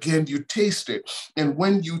 Again, you taste it. And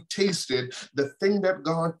when you taste it, the thing that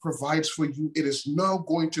God provides for you, it is now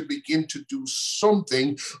going to begin to do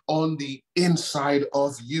something on the inside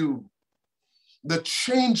of you. The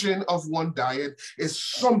changing of one diet is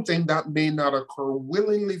something that may not occur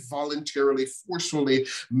willingly, voluntarily, forcefully,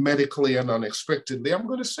 medically, and unexpectedly. I'm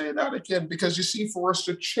going to say that again because you see, for us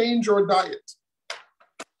to change our diet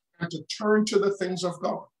and to turn to the things of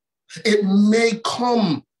God, it may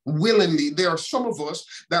come willingly. There are some of us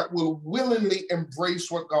that will willingly embrace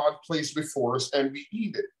what God placed before us and we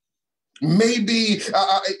eat it. Maybe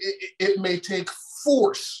it may take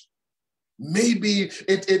force. Maybe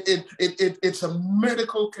it's a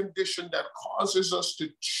medical condition that causes us to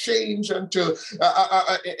change and to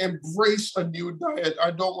embrace a new diet. I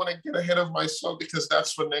don't want to get ahead of myself because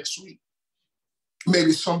that's for next week.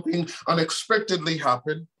 Maybe something unexpectedly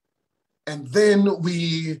happened. And then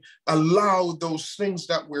we allow those things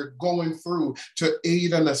that we're going through to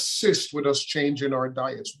aid and assist with us changing our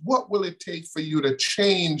diets. What will it take for you to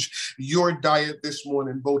change your diet this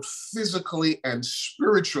morning, both physically and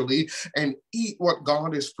spiritually, and eat what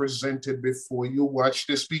God has presented before you? Watch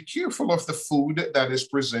this. Be careful of the food that is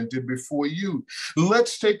presented before you.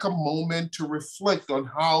 Let's take a moment to reflect on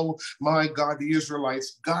how, my God, the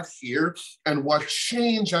Israelites got here and what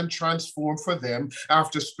changed and transformed for them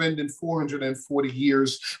after spending 440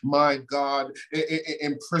 years, my God,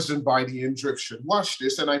 imprisoned by the Egyptian. Watch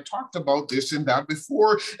this. And I talked about this in that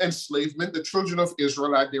before enslavement, the children of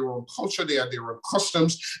Israel had their own culture, they had their own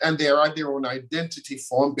customs, and they had their own identity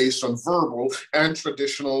formed based on verbal and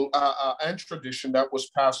traditional and tradition that was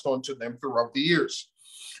passed on to them throughout the years.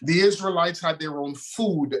 The Israelites had their own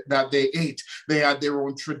food that they ate. They had their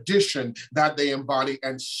own tradition that they embody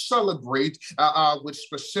and celebrate with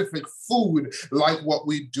specific food, like what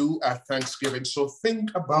we do at Thanksgiving. So think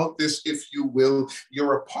about this, if you will.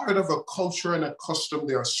 You're a part of a culture and a custom.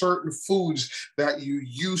 There are certain foods that you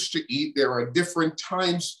used to eat. There are different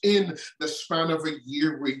times in the span of a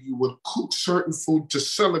year where you would cook certain food to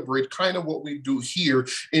celebrate, kind of what we do here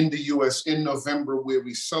in the U.S. in November, where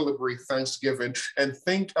we celebrate Thanksgiving. And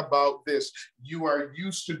think about this. You are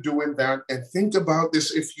used to doing that. And think about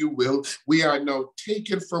this, if you will. We are now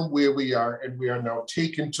taken from where we are and we are now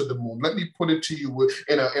taken to the moon. Let me put it to you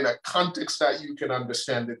in a context that you can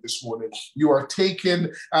understand it this morning. You are taken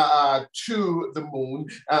to the moon.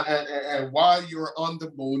 And while you're on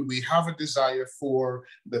the moon, we have a desire for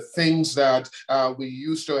the things that we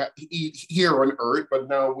used to eat here on earth, but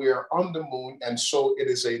now we are on the moon. And so it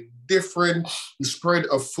is a different spread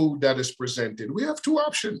of food that is presented. We have two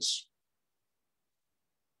options.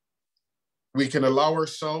 We can allow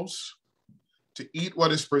ourselves to eat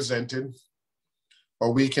what is presented,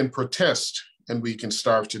 or we can protest and we can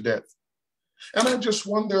starve to death. And I just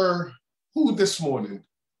wonder who this morning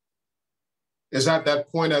is at that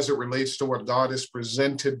point as it relates to what God has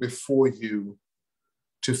presented before you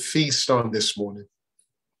to feast on this morning.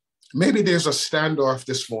 Maybe there's a standoff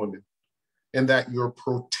this morning in that you're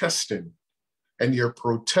protesting. And you're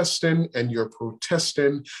protesting and you're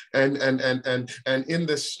protesting. And in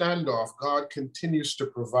this standoff, God continues to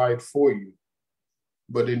provide for you.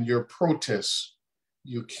 But in your protest,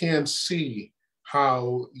 you can't see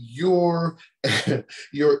how your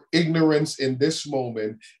ignorance in this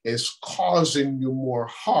moment is causing you more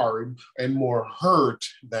harm and more hurt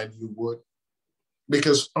than you would.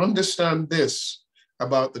 Because understand this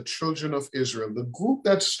about the children of Israel, the group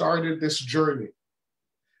that started this journey.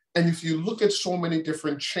 And if you look at so many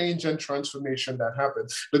different change and transformation that happened,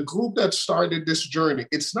 the group that started this journey,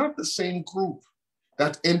 it's not the same group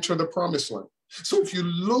that entered the promised land. So if you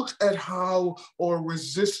look at how our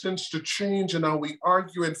resistance to change and how we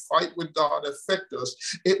argue and fight with God affect us,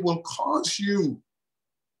 it will cause you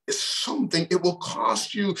something. It will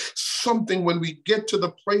cost you something when we get to the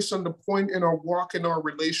place and the point in our walk, in our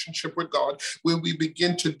relationship with God, where we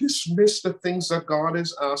begin to dismiss the things that God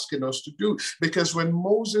is asking us to do. Because when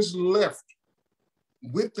Moses left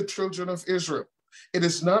with the children of Israel, It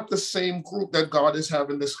is not the same group that God is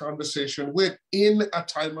having this conversation with in a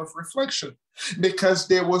time of reflection, because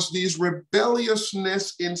there was these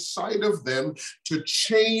rebelliousness inside of them to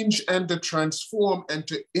change and to transform and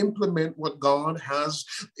to implement what God has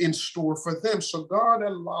in store for them. So God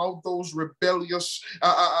allowed those rebellious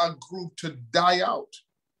group to die out.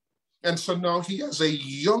 And so now he has a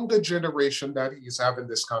younger generation that he's having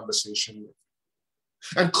this conversation with.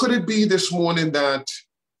 And could it be this morning that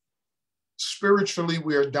spiritually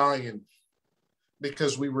we are dying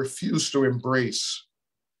because we refuse to embrace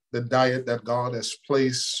the diet that God has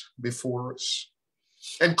placed before us?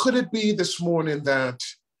 And could it be this morning that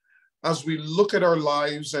as we look at our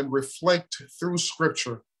lives and reflect through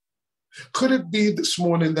scripture, could it be this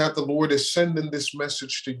morning that the Lord is sending this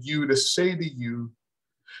message to you to say to you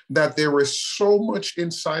that there is so much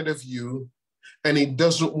inside of you and he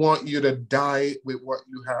doesn't want you to die with what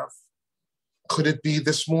you have? Could it be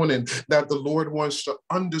this morning that the Lord wants to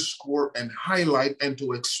underscore and highlight and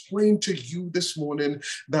to explain to you this morning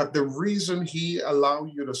that the reason he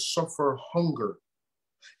allowed you to suffer hunger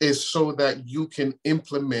is so that you can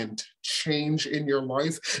implement change in your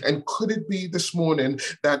life? And could it be this morning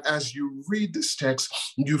that as you read this text,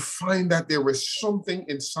 you find that there is something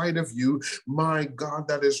inside of you, my God,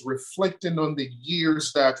 that is reflecting on the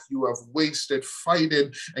years that you have wasted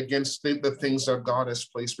fighting against the things that God has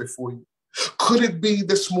placed before you? Could it be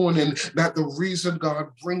this morning that the reason God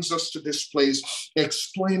brings us to this place,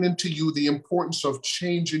 explaining to you the importance of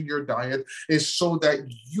changing your diet, is so that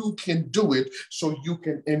you can do it, so you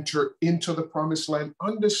can enter into the promised land?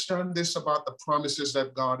 Understand this about the promises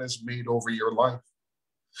that God has made over your life.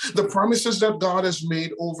 The promises that God has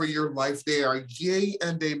made over your life, they are yea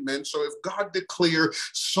and amen. So if God declares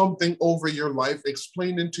something over your life,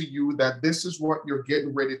 explaining to you that this is what you're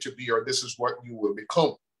getting ready to be, or this is what you will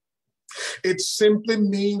become, it simply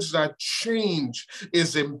means that change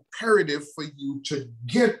is imperative for you to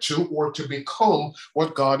get to or to become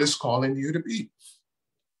what God is calling you to be.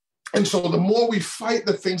 And so the more we fight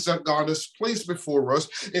the things that God has placed before us,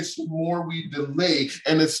 it's the more we delay,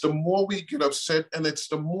 and it's the more we get upset, and it's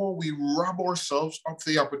the more we rob ourselves of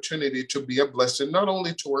the opportunity to be a blessing, not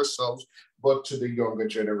only to ourselves, but to the younger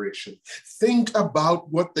generation. Think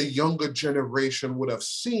about what the younger generation would have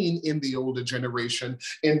seen in the older generation,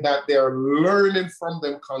 in that they're learning from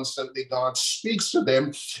them constantly. God speaks to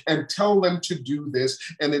them and tell them to do this.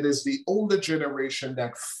 And it is the older generation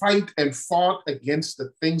that fight and fought against the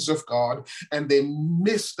things of God, and they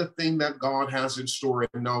miss the thing that God has in store.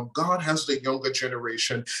 And now God has the younger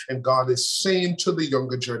generation, and God is saying to the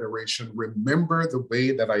younger generation, remember the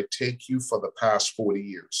way that I take you for the past 40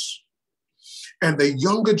 years. And the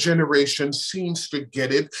younger generation seems to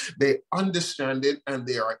get it, they understand it, and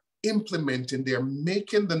they are implementing, they're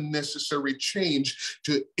making the necessary change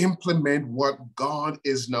to implement what God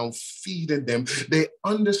is now feeding them. They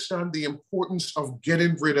understand the importance of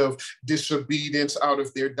getting rid of disobedience out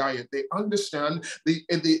of their diet. They understand the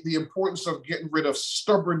importance of getting rid of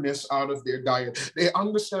stubbornness out of their diet. They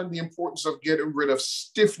understand the importance of getting rid of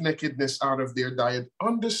stiff-neckedness out of their diet.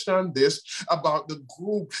 Understand this about the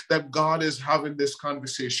group that God is having this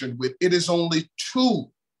conversation with. It is only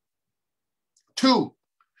two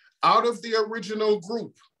out of the original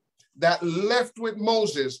group that left with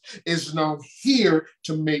Moses is now here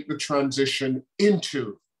to make the transition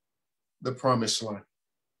into the promised land.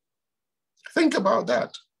 Think about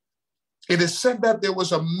that. It is said that there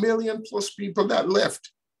was 1 million plus people that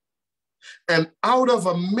left. And out of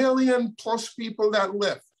 1 million plus people that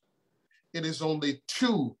left, it is only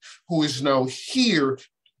 2 who is now here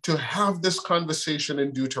to have this conversation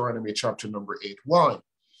in Deuteronomy chapter number 8. Why?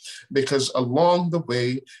 Because along the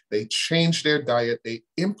way, they change their diet. They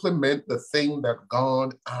implement the thing that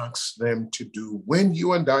God asks them to do. When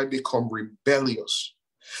you and I become rebellious,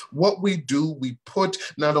 what we do, we put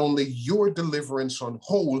not only your deliverance on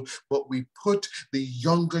hold, but we put the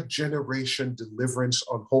younger generation deliverance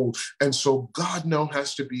on hold. And so God now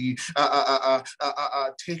has to be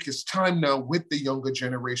take his time now with the younger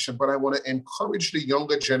generation. But I want to encourage the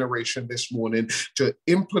younger generation this morning to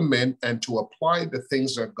implement and to apply the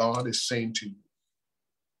things that God is saying to you.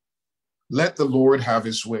 Let the Lord have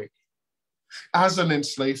his way. As an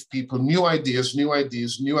enslaved people, new ideas,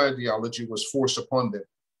 new ideology was forced upon them.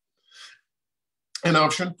 An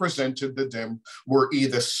option presented to them were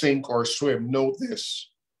either sink or swim. Note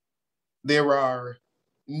this. They were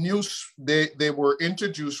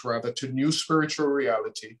introduced to new spiritual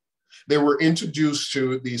reality They were introduced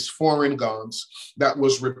to these foreign gods that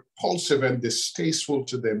was repulsive and distasteful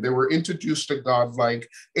to them. They were introduced to God like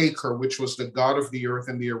Acre, which was the god of the earth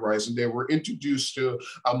and the horizon. They were introduced to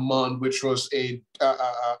Ammon, which was a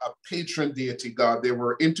patron deity god. They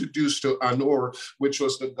were introduced to Anor, which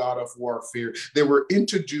was the god of warfare. They were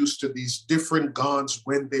introduced to these different gods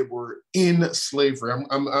when they were in slavery.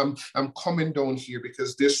 I'm coming down here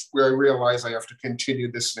because this where I realize I have to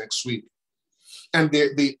continue this next week. And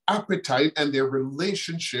the appetite and their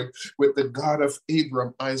relationship with the God of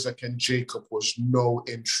Abraham, Isaac, and Jacob was now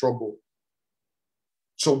in trouble.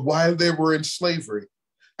 So while they were in slavery,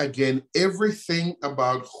 again, everything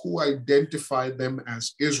about who identified them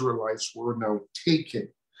as Israelites were now taken.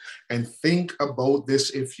 And think about this,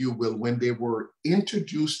 if you will, when they were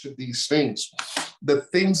introduced to these things. The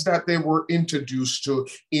things that they were introduced to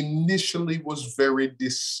initially was very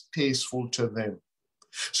distasteful to them.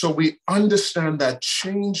 So we understand that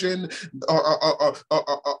changing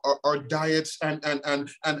our diets and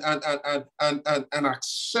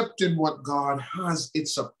accepting what God has,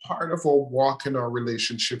 it's a part of our walk in our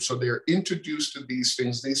relationship. So they're introduced to these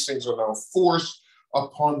things. These things are now forced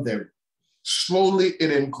upon them. Slowly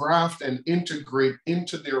it engraft and integrate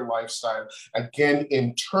into their lifestyle. Again,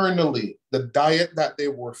 internally, the diet that they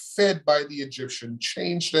were fed by the Egyptian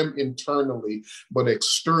changed them internally, but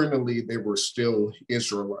externally, they were still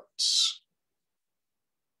Israelites.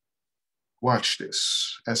 Watch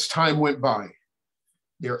this. As time went by,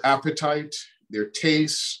 their appetite, their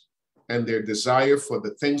taste, and their desire for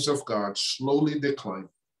the things of God slowly declined,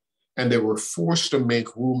 and they were forced to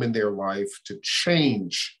make room in their life to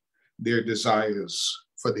change their desires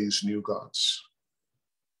for these new gods.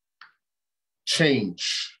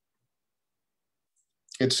 Change.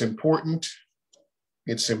 It's important.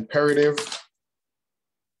 It's imperative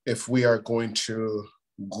if we are going to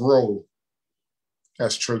grow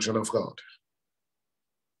as children of God.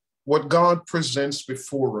 What God presents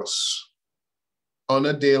before us on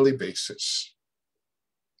a daily basis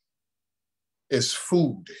is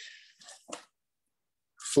food.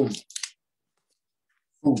 Food.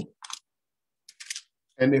 Food.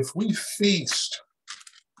 And if we feast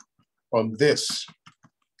on this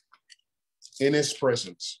in his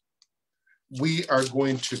presence, we are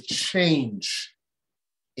going to change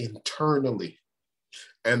internally.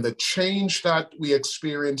 And the change that we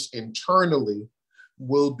experience internally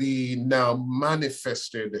will be now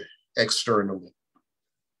manifested externally.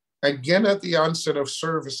 Again, at the onset of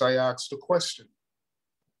service, I asked a question.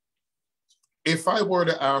 If I were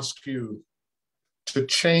to ask you to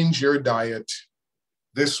change your diet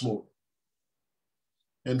this morning,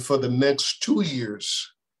 and for the next 2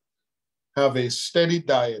 years, have a steady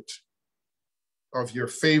diet of your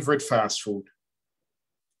favorite fast food,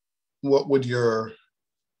 what would your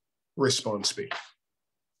response be?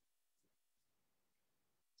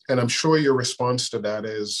 And I'm sure your response to that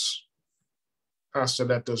is, Pastor,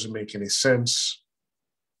 that doesn't make any sense.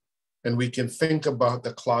 And we can think about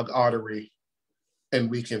the clogged artery, and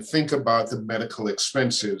we can think about the medical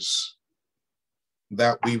expenses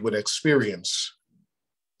that we would experience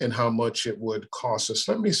and how much it would cost us.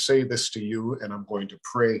 Let me say this to you, and I'm going to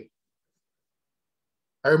pray.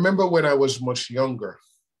 I remember when I was much younger,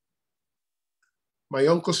 my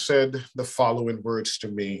uncle said the following words to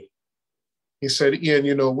me. He said, Ian,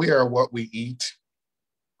 you know, we are what we eat.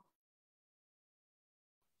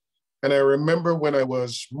 And I remember when I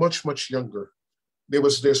was much, much younger, there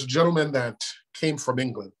was this gentleman that came from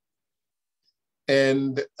England.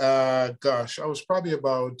 And I was probably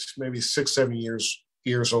about maybe 6, 7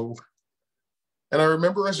 years old. And I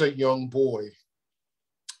remember as a young boy,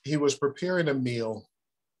 he was preparing a meal.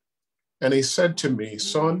 And he said to me,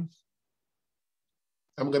 son,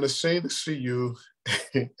 I'm going to say this to you.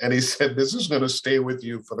 And he said, this is going to stay with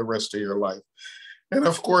you for the rest of your life. And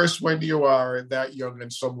of course, when you are that young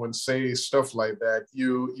and someone says stuff like that,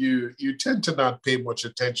 you tend to not pay much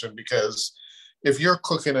attention, because if you're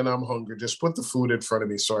cooking and I'm hungry, just put the food in front of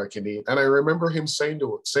me so I can eat. And I remember him saying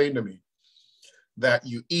to me that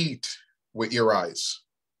you eat with your eyes.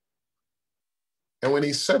 And when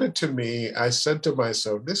he said it to me, I said to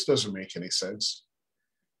myself, this doesn't make any sense.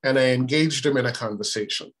 And I engaged him in a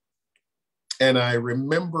conversation. And I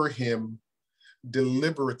remember him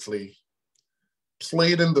deliberately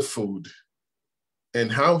plating the food,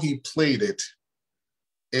 and how he played it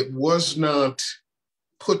was not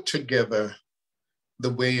put together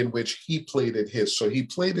the way in which he plated his. So he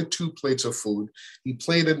plated 2 plates of food. He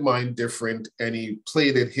plated mine different, and he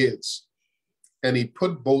plated his. And he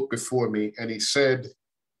put both before me, and he said,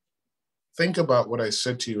 think about what I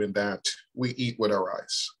said to you in that we eat with our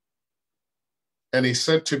eyes. And he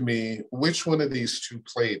said to me, which one of these two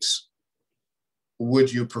plates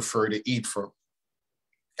would you prefer to eat from?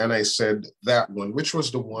 And I said, that one, which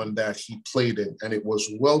was the one that he played in. And it was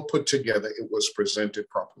well put together. It was presented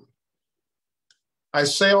properly. I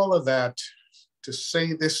say all of that to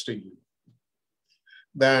say this to you,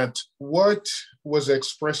 that what was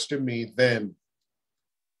expressed to me then,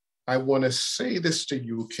 I want to say this to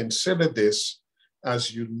you, consider this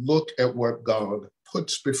as you look at what God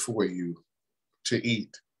puts before you to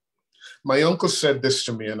eat. My uncle said this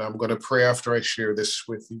to me, and I'm going to pray after I share this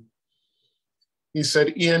with you. He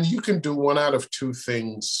said, Ian, you can do one out of two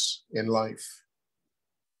things in life.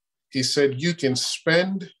 He said, you can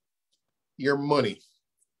spend your money,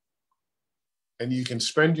 and you can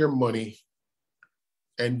spend your money,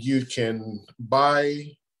 and you can buy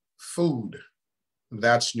food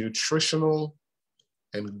that's nutritional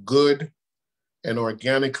and good and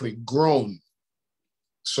organically grown,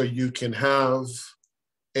 so you can have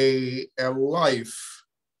a life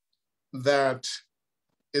that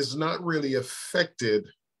is not really affected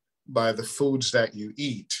by the foods that you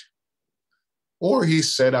eat. Or he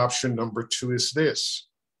said, option number two is this.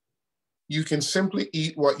 You can simply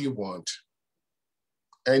eat what you want,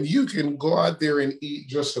 and you can go out there and eat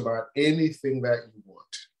just about anything that you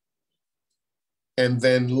want. And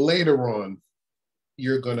then later on,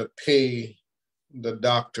 you're going to pay the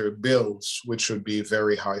doctor bills, which would be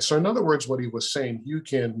very high. So in other words, what he was saying, you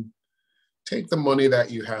can take the money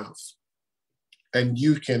that you have and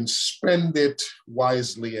you can spend it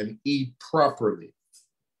wisely and eat properly.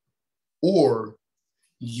 Or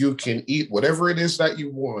you can eat whatever it is that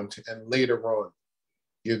you want, and later on,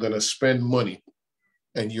 you're going to spend money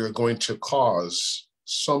and you're going to cause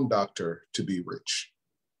some doctor to be rich.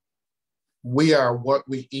 We are what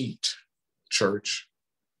we eat, church.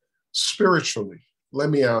 Spiritually, let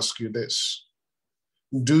me ask you this.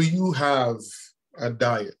 Do you have a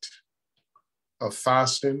diet of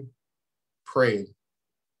fasting, praying,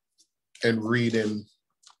 and reading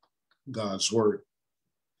God's word?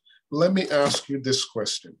 Let me ask you this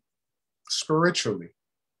question. Spiritually,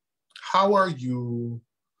 how are you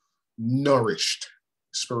nourished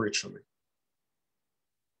spiritually?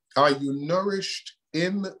 Are you nourished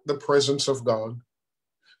in the presence of God,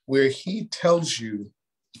 where he tells you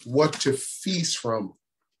what to feast from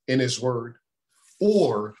in his word?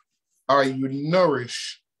 Or are you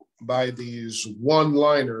nourished by these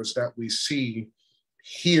one-liners that we see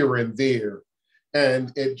here and there,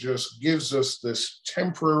 and it just gives us this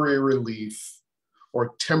temporary relief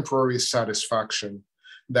or temporary satisfaction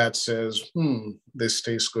that says, this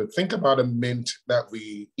tastes good? Think about a mint that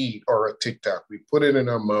we eat, or a Tic Tac. We put it in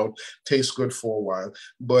our mouth, tastes good for a while,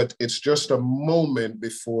 but it's just a moment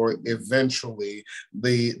before eventually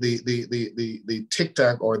the Tic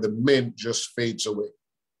Tac or the mint just fades away.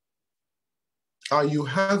 Are you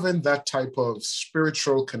having that type of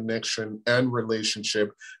spiritual connection and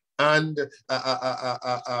relationship and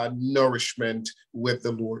nourishment with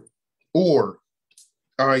the Lord? Or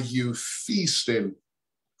are you feasting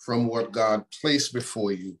from what God placed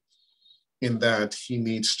before you, in that he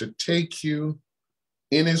needs to take you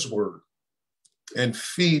in his word and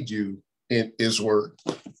feed you in his word?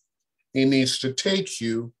 He needs to take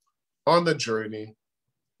you on the journey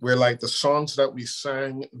where, like the songs that we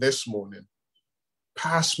sang this morning,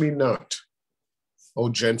 pass me not, O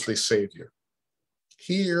gently Savior.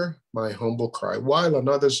 Hear my humble cry, while on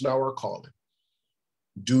others thou art calling.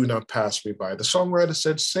 Do not pass me by. The songwriter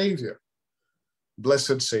said, Savior,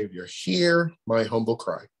 blessed Savior, hear my humble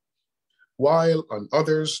cry, while on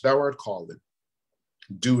others thou art calling.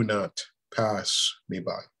 Do not pass me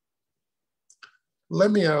by.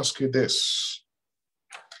 Let me ask you this.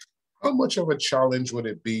 How much of a challenge would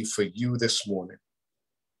it be for you this morning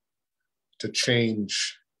to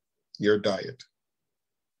change your diet?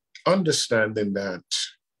 Understanding that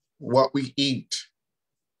what we eat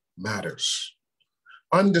matters.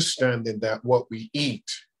 Understanding that what we eat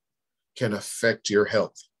can affect your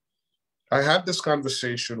health. I had this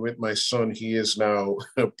conversation with my son. He is now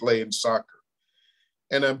playing soccer.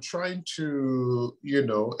 And I'm trying to,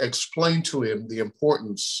 explain to him the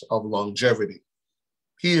importance of longevity.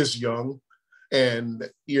 He is young, and,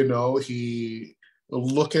 he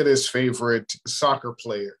look at his favorite soccer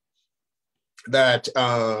player that,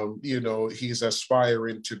 he's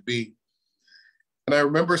aspiring to be. And I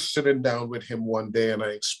remember sitting down with him one day, and I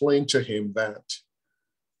explained to him that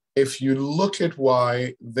if you look at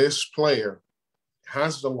why this player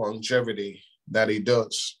has the longevity that he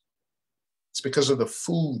does, it's because of the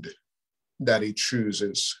food that he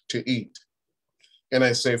chooses to eat. And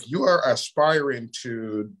I say, if you are aspiring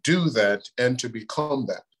to do that and to become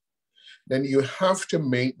that, then you have to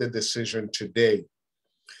make the decision today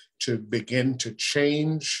to begin to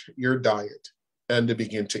change your diet and to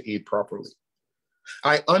begin to eat properly.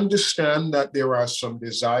 I understand that there are some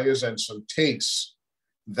desires and some tastes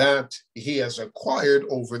that he has acquired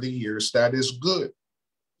over the years that is good.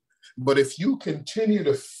 But if you continue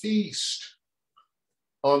to feast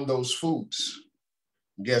on those foods,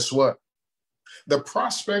 guess what? The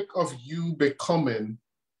prospect of you becoming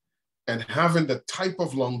and having the type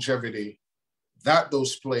of longevity that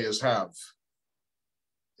those players have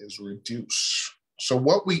is reduced. So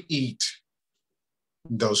what we eat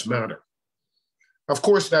does matter. Of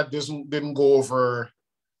course, that didn't go over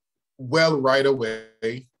well right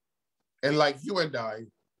away. And like you and I,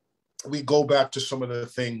 we go back to some of the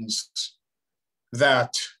things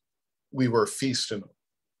that we were feasting on.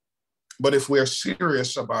 But if we're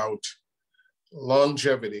serious about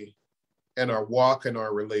longevity and our walk and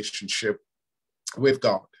our relationship with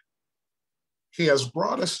God, he has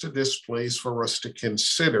brought us to this place for us to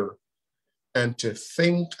consider and to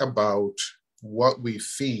think about what we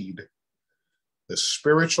feed the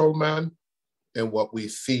spiritual man and what we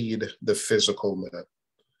feed the physical man.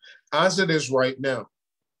 As it is right now,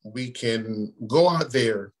 we can go out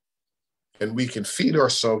there and we can feed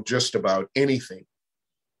ourselves just about anything.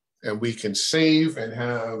 And we can save and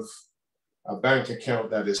have a bank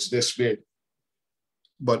account that is this big.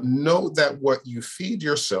 But know that what you feed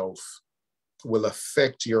yourself will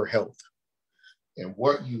affect your health. And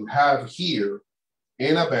what you have here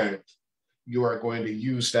in a bank, you are going to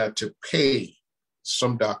use that to pay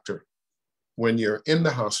some doctor when you're in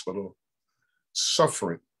the hospital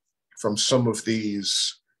suffering from some of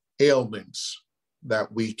these ailments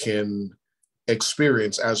that we can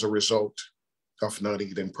experience as a result of not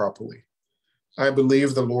eating properly. I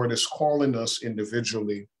believe the Lord is calling us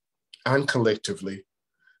individually and collectively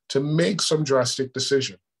to make some drastic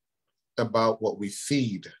decision about what we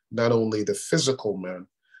feed, not only the physical man,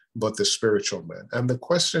 but the spiritual man. And the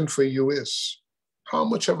question for you is, how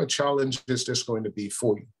much of a challenge is this going to be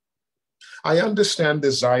for you? I understand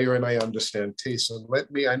desire and I understand taste. And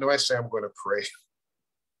I know I say I'm going to pray.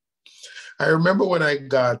 I remember when I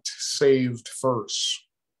got saved first,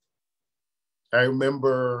 I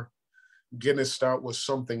remember Guinness Stout was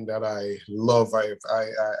something that I love.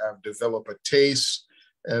 I've developed a taste,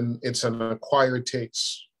 and it's an acquired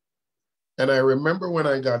taste. And I remember when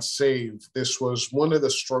I got saved, this was one of the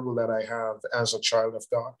struggles that I have as a child of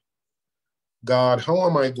God. God, how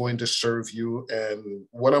am I going to serve you? And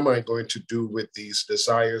what am I going to do with these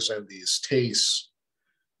desires and these tastes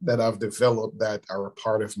that I've developed that are a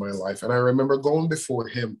part of my life? And I remember going before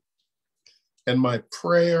him, and my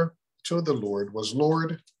prayer to the Lord was,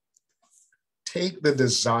 Lord, take the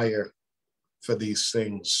desire for these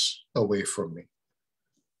things away from me.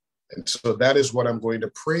 And so that is what I'm going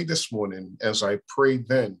to pray this morning as I prayed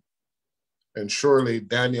then. And surely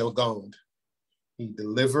Daniel Gond, he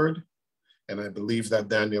delivered. And I believe that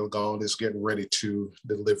Daniel Gond is getting ready to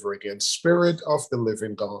deliver again. Spirit of the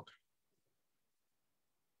living God,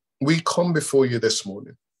 we come before you this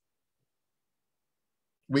morning.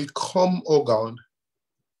 We come, oh God,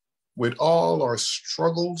 with all our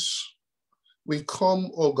struggles. We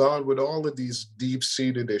come, oh God, with all of these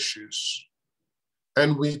deep-seated issues.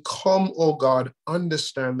 And we come, oh God,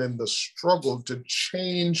 understanding the struggle to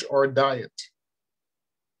change our diet.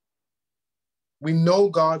 We know,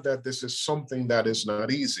 God, that this is something that is not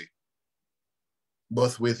easy.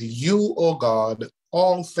 But with you, oh God,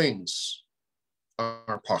 all things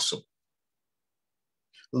are possible.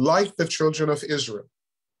 Like the children of Israel,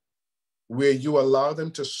 where you allow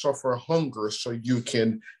them to suffer hunger so you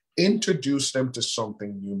can introduce them to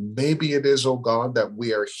something new. Maybe it is, oh God, that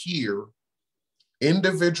we are here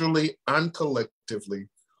individually and collectively,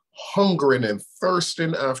 hungering and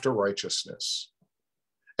thirsting after righteousness.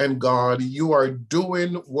 And God, you are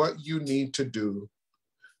doing what you need to do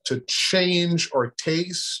to change our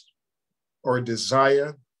taste, our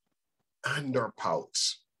desire, and our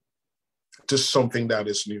palates to something that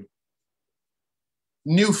is new.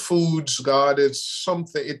 New foods, God, is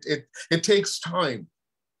something, it takes time.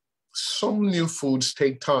 Some new foods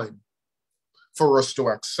take time for us to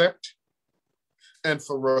accept and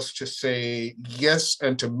for us to say yes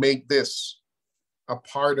and to make this a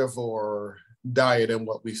part of our diet and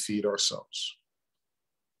what we feed ourselves.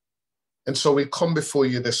 And so we come before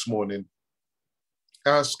you this morning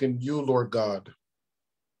asking you, Lord God,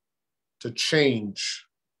 to change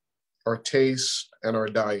our taste and our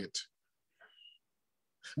diet.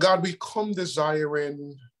 God, we come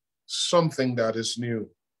desiring something that is new.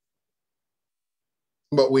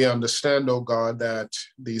 But we understand, oh God, that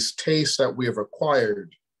these tastes that we have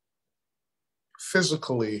acquired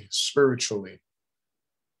physically, spiritually,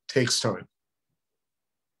 takes time.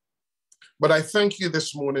 But I thank you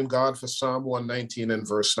this morning, God, for Psalm 119 and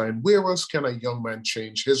verse 9. Where else can a young man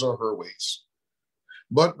change his or her ways?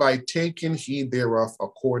 But by taking heed thereof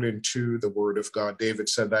according to the word of God. David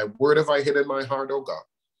said, thy word have I hid in my heart, O God,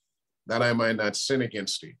 that I might not sin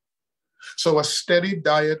against thee. So a steady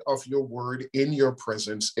diet of your word in your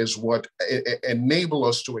presence is what enable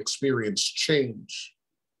us to experience change.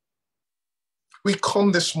 We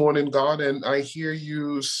come this morning, God, and I hear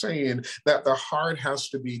you saying that the heart has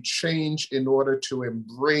to be changed in order to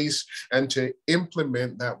embrace and to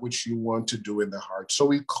implement that which you want to do in the heart. So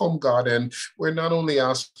we come, God, and we're not only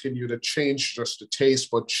asking you to change just the taste,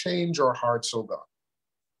 but change our hearts, oh God,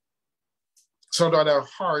 so that our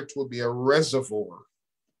heart will be a reservoir,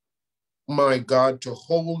 my God, to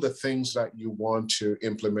hold the things that you want to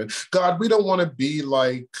implement. God, we don't want to be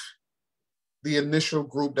like the initial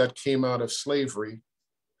group that came out of slavery,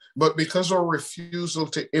 but because our refusal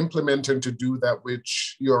to implement and to do that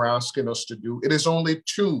which you're asking us to do, it is only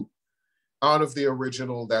 2 out of the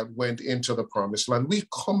original that went into the promised land. We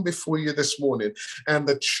come before you this morning, and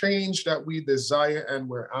the change that we desire and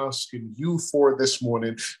we're asking you for this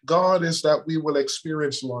morning, God, is that we will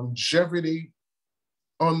experience longevity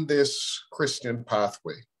on this Christian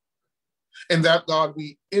pathway. And that, God,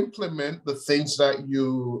 we implement the things that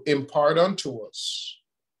you impart unto us.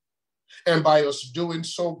 And by us doing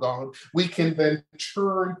so, God, we can then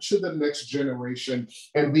turn to the next generation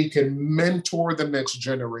and we can mentor the next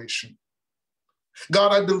generation.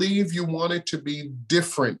 God, I believe you want it to be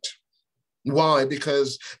different. Why?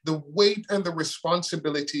 Because the weight and the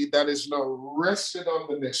responsibility that is now rested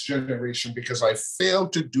on the next generation because I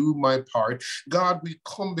failed to do my part. God, we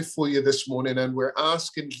come before you this morning and we're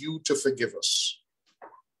asking you to forgive us.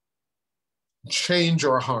 Change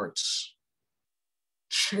our hearts.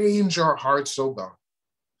 Change our hearts, oh God,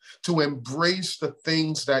 to embrace the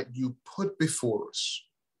things that you put before us.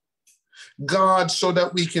 God, so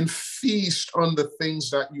that we can feast on the things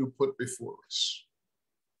that you put before us.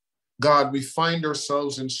 God, we find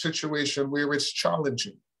ourselves in a situation where it's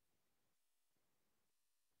challenging.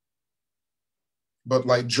 But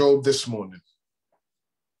like Job this morning,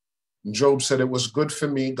 Job said, it was good for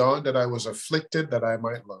me, God, that I was afflicted, that I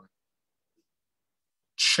might learn.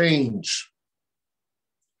 Change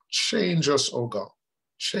us, oh God.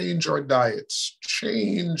 Change our diets.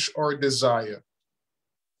 Change our desire.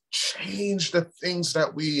 Change the things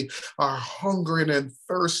that we are hungering and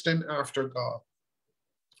thirsting after, God.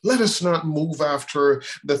 Let us not move after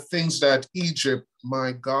the things that Egypt,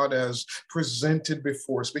 my God, has presented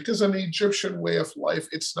before us, because an Egyptian way of life,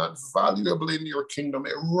 it's not valuable in your kingdom.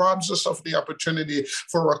 It robs us of the opportunity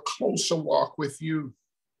for a closer walk with you.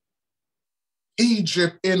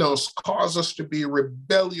 Egypt in us causes us to be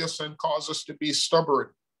rebellious and causes us to be stubborn.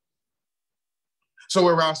 So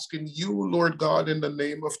we're asking you, Lord God, in the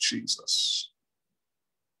name of Jesus,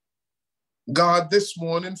 God, this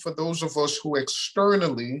morning, for those of us who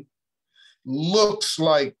externally looks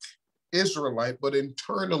like Israelite, but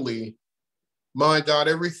internally, my God,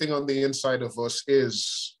 everything on the inside of us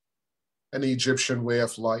is an Egyptian way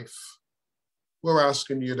of life. We're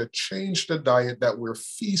asking you to change the diet that we're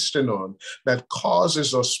feasting on that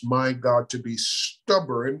causes us, my God, to be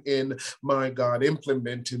stubborn in, my God,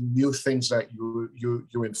 implementing new things that you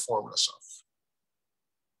inform us of.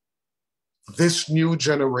 This new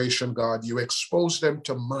generation, God, you expose them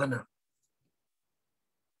to manna.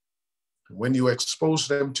 When you expose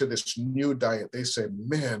them to this new diet, they say,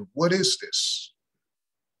 man, what is this?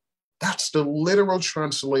 That's the literal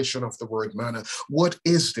translation of the word manna. What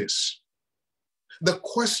is this? The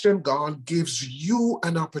question, God, gives you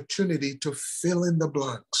an opportunity to fill in the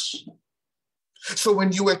blanks. So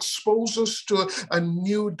when you expose us to a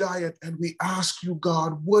new diet and we ask you,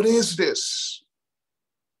 God, what is this?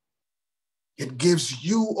 It gives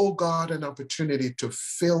you, oh God, an opportunity to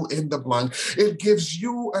fill in the blank. It gives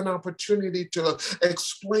you an opportunity to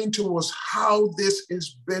explain to us how this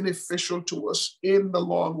is beneficial to us in the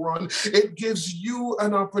long run. It gives you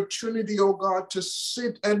an opportunity, oh God, to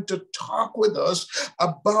sit and to talk with us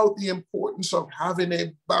about the importance of having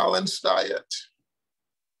a balanced diet.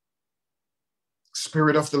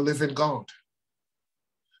 Spirit of the living God,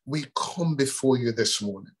 we come before you this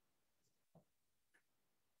morning.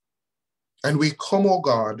 And we come, oh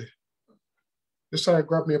God, just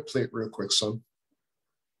grab me a plate real quick, son.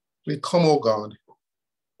 We come, oh God,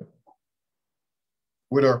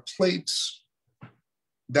 with our plates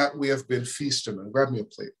that we have been feasting on. Grab me a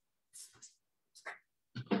plate.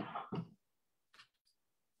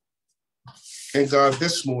 And God,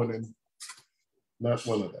 this morning, not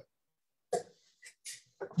one of them.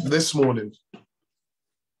 This morning,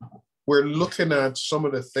 we're looking at some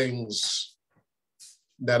of the things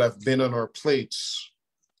that have been on our plates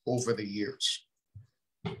over the years.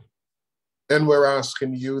 And we're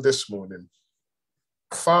asking you this morning,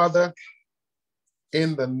 Father,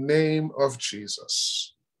 in the name of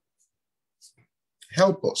Jesus,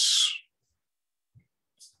 help us.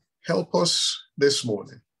 Help us this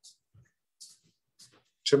morning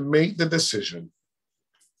to make the decision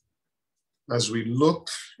as we look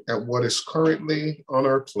at what is currently on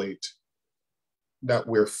our plate that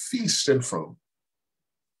we're feasting from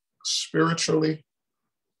spiritually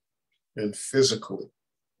and physically.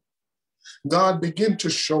 God, begin to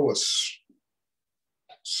show us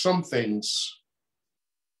some things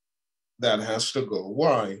that has to go.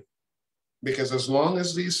 Why? Because as long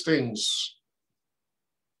as these things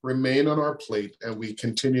remain on our plate and we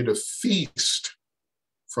continue to feast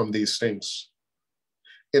from these things,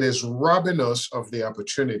 it is robbing us of the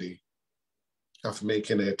opportunity of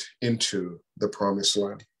making it into the promised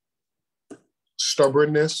land.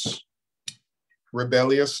 Stubbornness,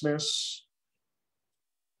 rebelliousness,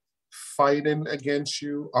 fighting against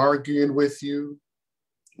you, arguing with you,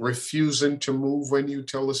 refusing to move when you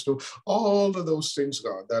tell us to, all of those things,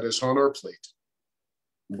 God, that is on our plate.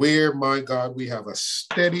 Where, my God, we have a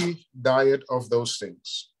steady diet of those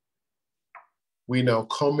things. We now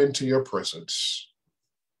come into your presence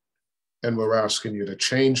and we're asking you to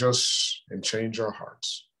change us and change our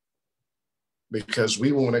hearts because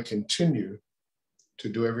we want to continue to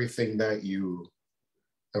do everything that you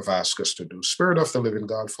have asked us to do. Spirit of the living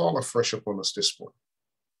God, fall afresh upon us this morning.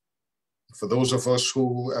 For those of us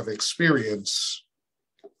who have experienced,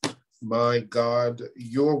 my God,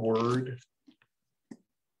 your word,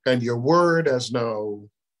 and your word has now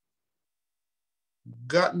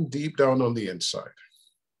gotten deep down on the inside.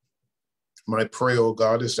 My prayer, oh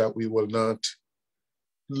God, is that we will not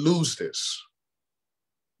lose this,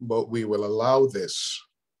 but we will allow this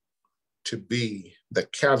to be the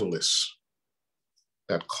catalyst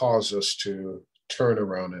that causes us to turn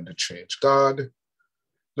around and to change. God,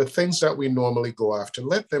 the things that we normally go after,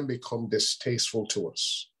 let them become distasteful to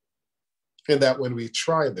us. And that when we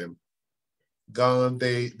try them, God,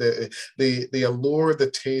 the allure, the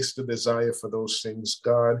taste, the desire for those things,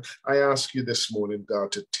 God, I ask you this morning,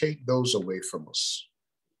 God, to take those away from us.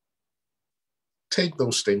 Take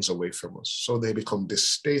those things away from us so they become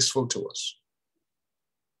distasteful to us.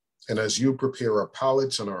 And as you prepare our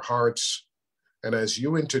palates and our hearts, and as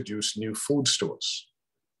you introduce new foods to us,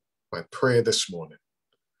 my prayer this morning,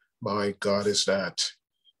 my God, is that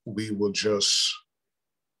we will just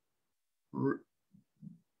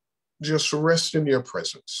rest in your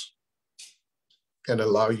presence and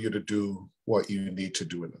allow you to do what you need to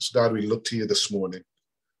do in us. God, we look to you this morning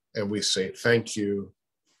and we say thank you.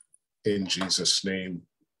 In Jesus' name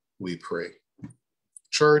we pray.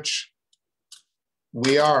 Church,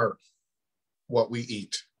 we are what we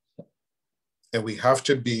eat, and we have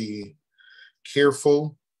to be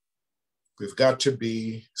careful. We've got to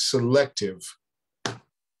be selective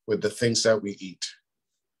with the things that we eat,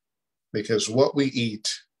 because what we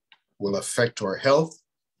eat will affect our health,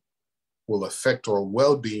 will affect our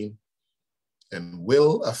well-being, and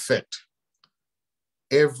will affect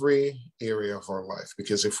every area of our life.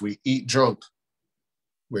 Because if we eat junk,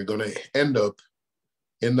 we're going to end up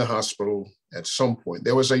in the hospital at some point.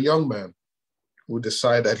 There was a young man who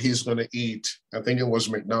decided that he's going to eat, I think it was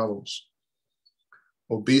McDonald's.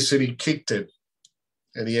 Obesity kicked in,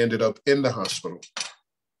 and he ended up in the hospital.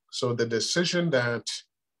 So the decision that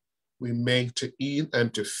we make to eat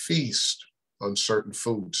and to feast on certain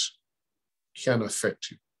foods can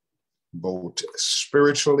affect you, both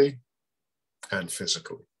spiritually and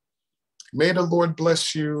physically. May the Lord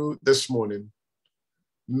bless you this morning.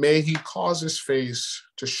 May he cause his face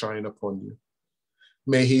to shine upon you.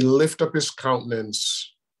 May he lift up his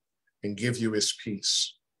countenance and give you his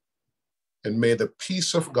peace. And may the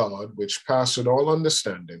peace of God, which passeth all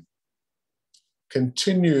understanding,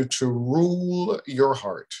 continue to rule your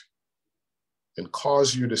heart and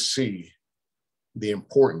cause you to see the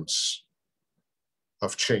importance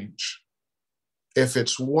of change. If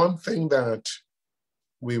it's one thing that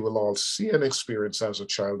we will all see and experience as a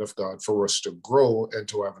child of God for us to grow and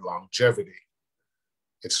to have longevity,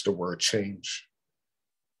 it's the word change.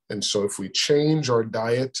 And so if we change our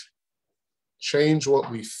diet, change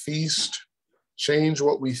what we feast, change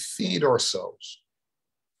what we feed ourselves,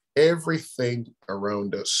 everything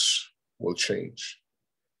around us will change.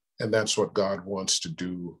 And that's what God wants to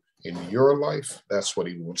do in your life. That's what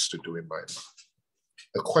he wants to do in my life.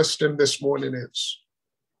 The question this morning is,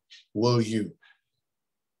 will you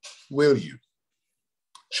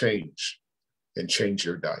change and change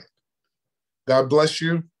your diet? God bless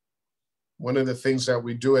you. One of the things that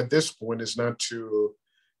we do at this point is not to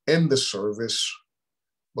end the service,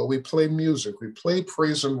 but we play music. We play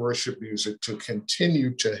praise and worship music to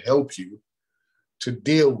continue to help you to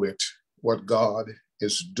deal with what God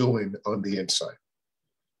is doing on the inside.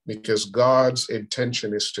 Because God's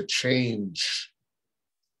intention is to change,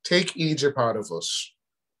 take Egypt out of us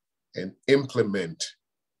and implement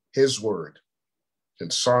his word in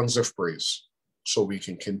songs of praise so we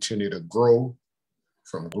can continue to grow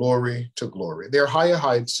from glory to glory. There are higher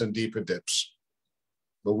heights and deeper depths,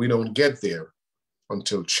 but we don't get there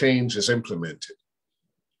until change is implemented.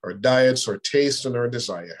 Our diets, our taste, and our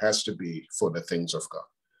desire has to be for the things of God.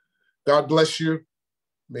 God bless you.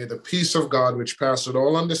 May the peace of God, which passeth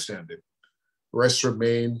all understanding, rest,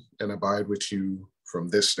 remain, and abide with you from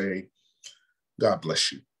this day. God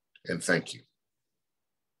bless you, and thank you.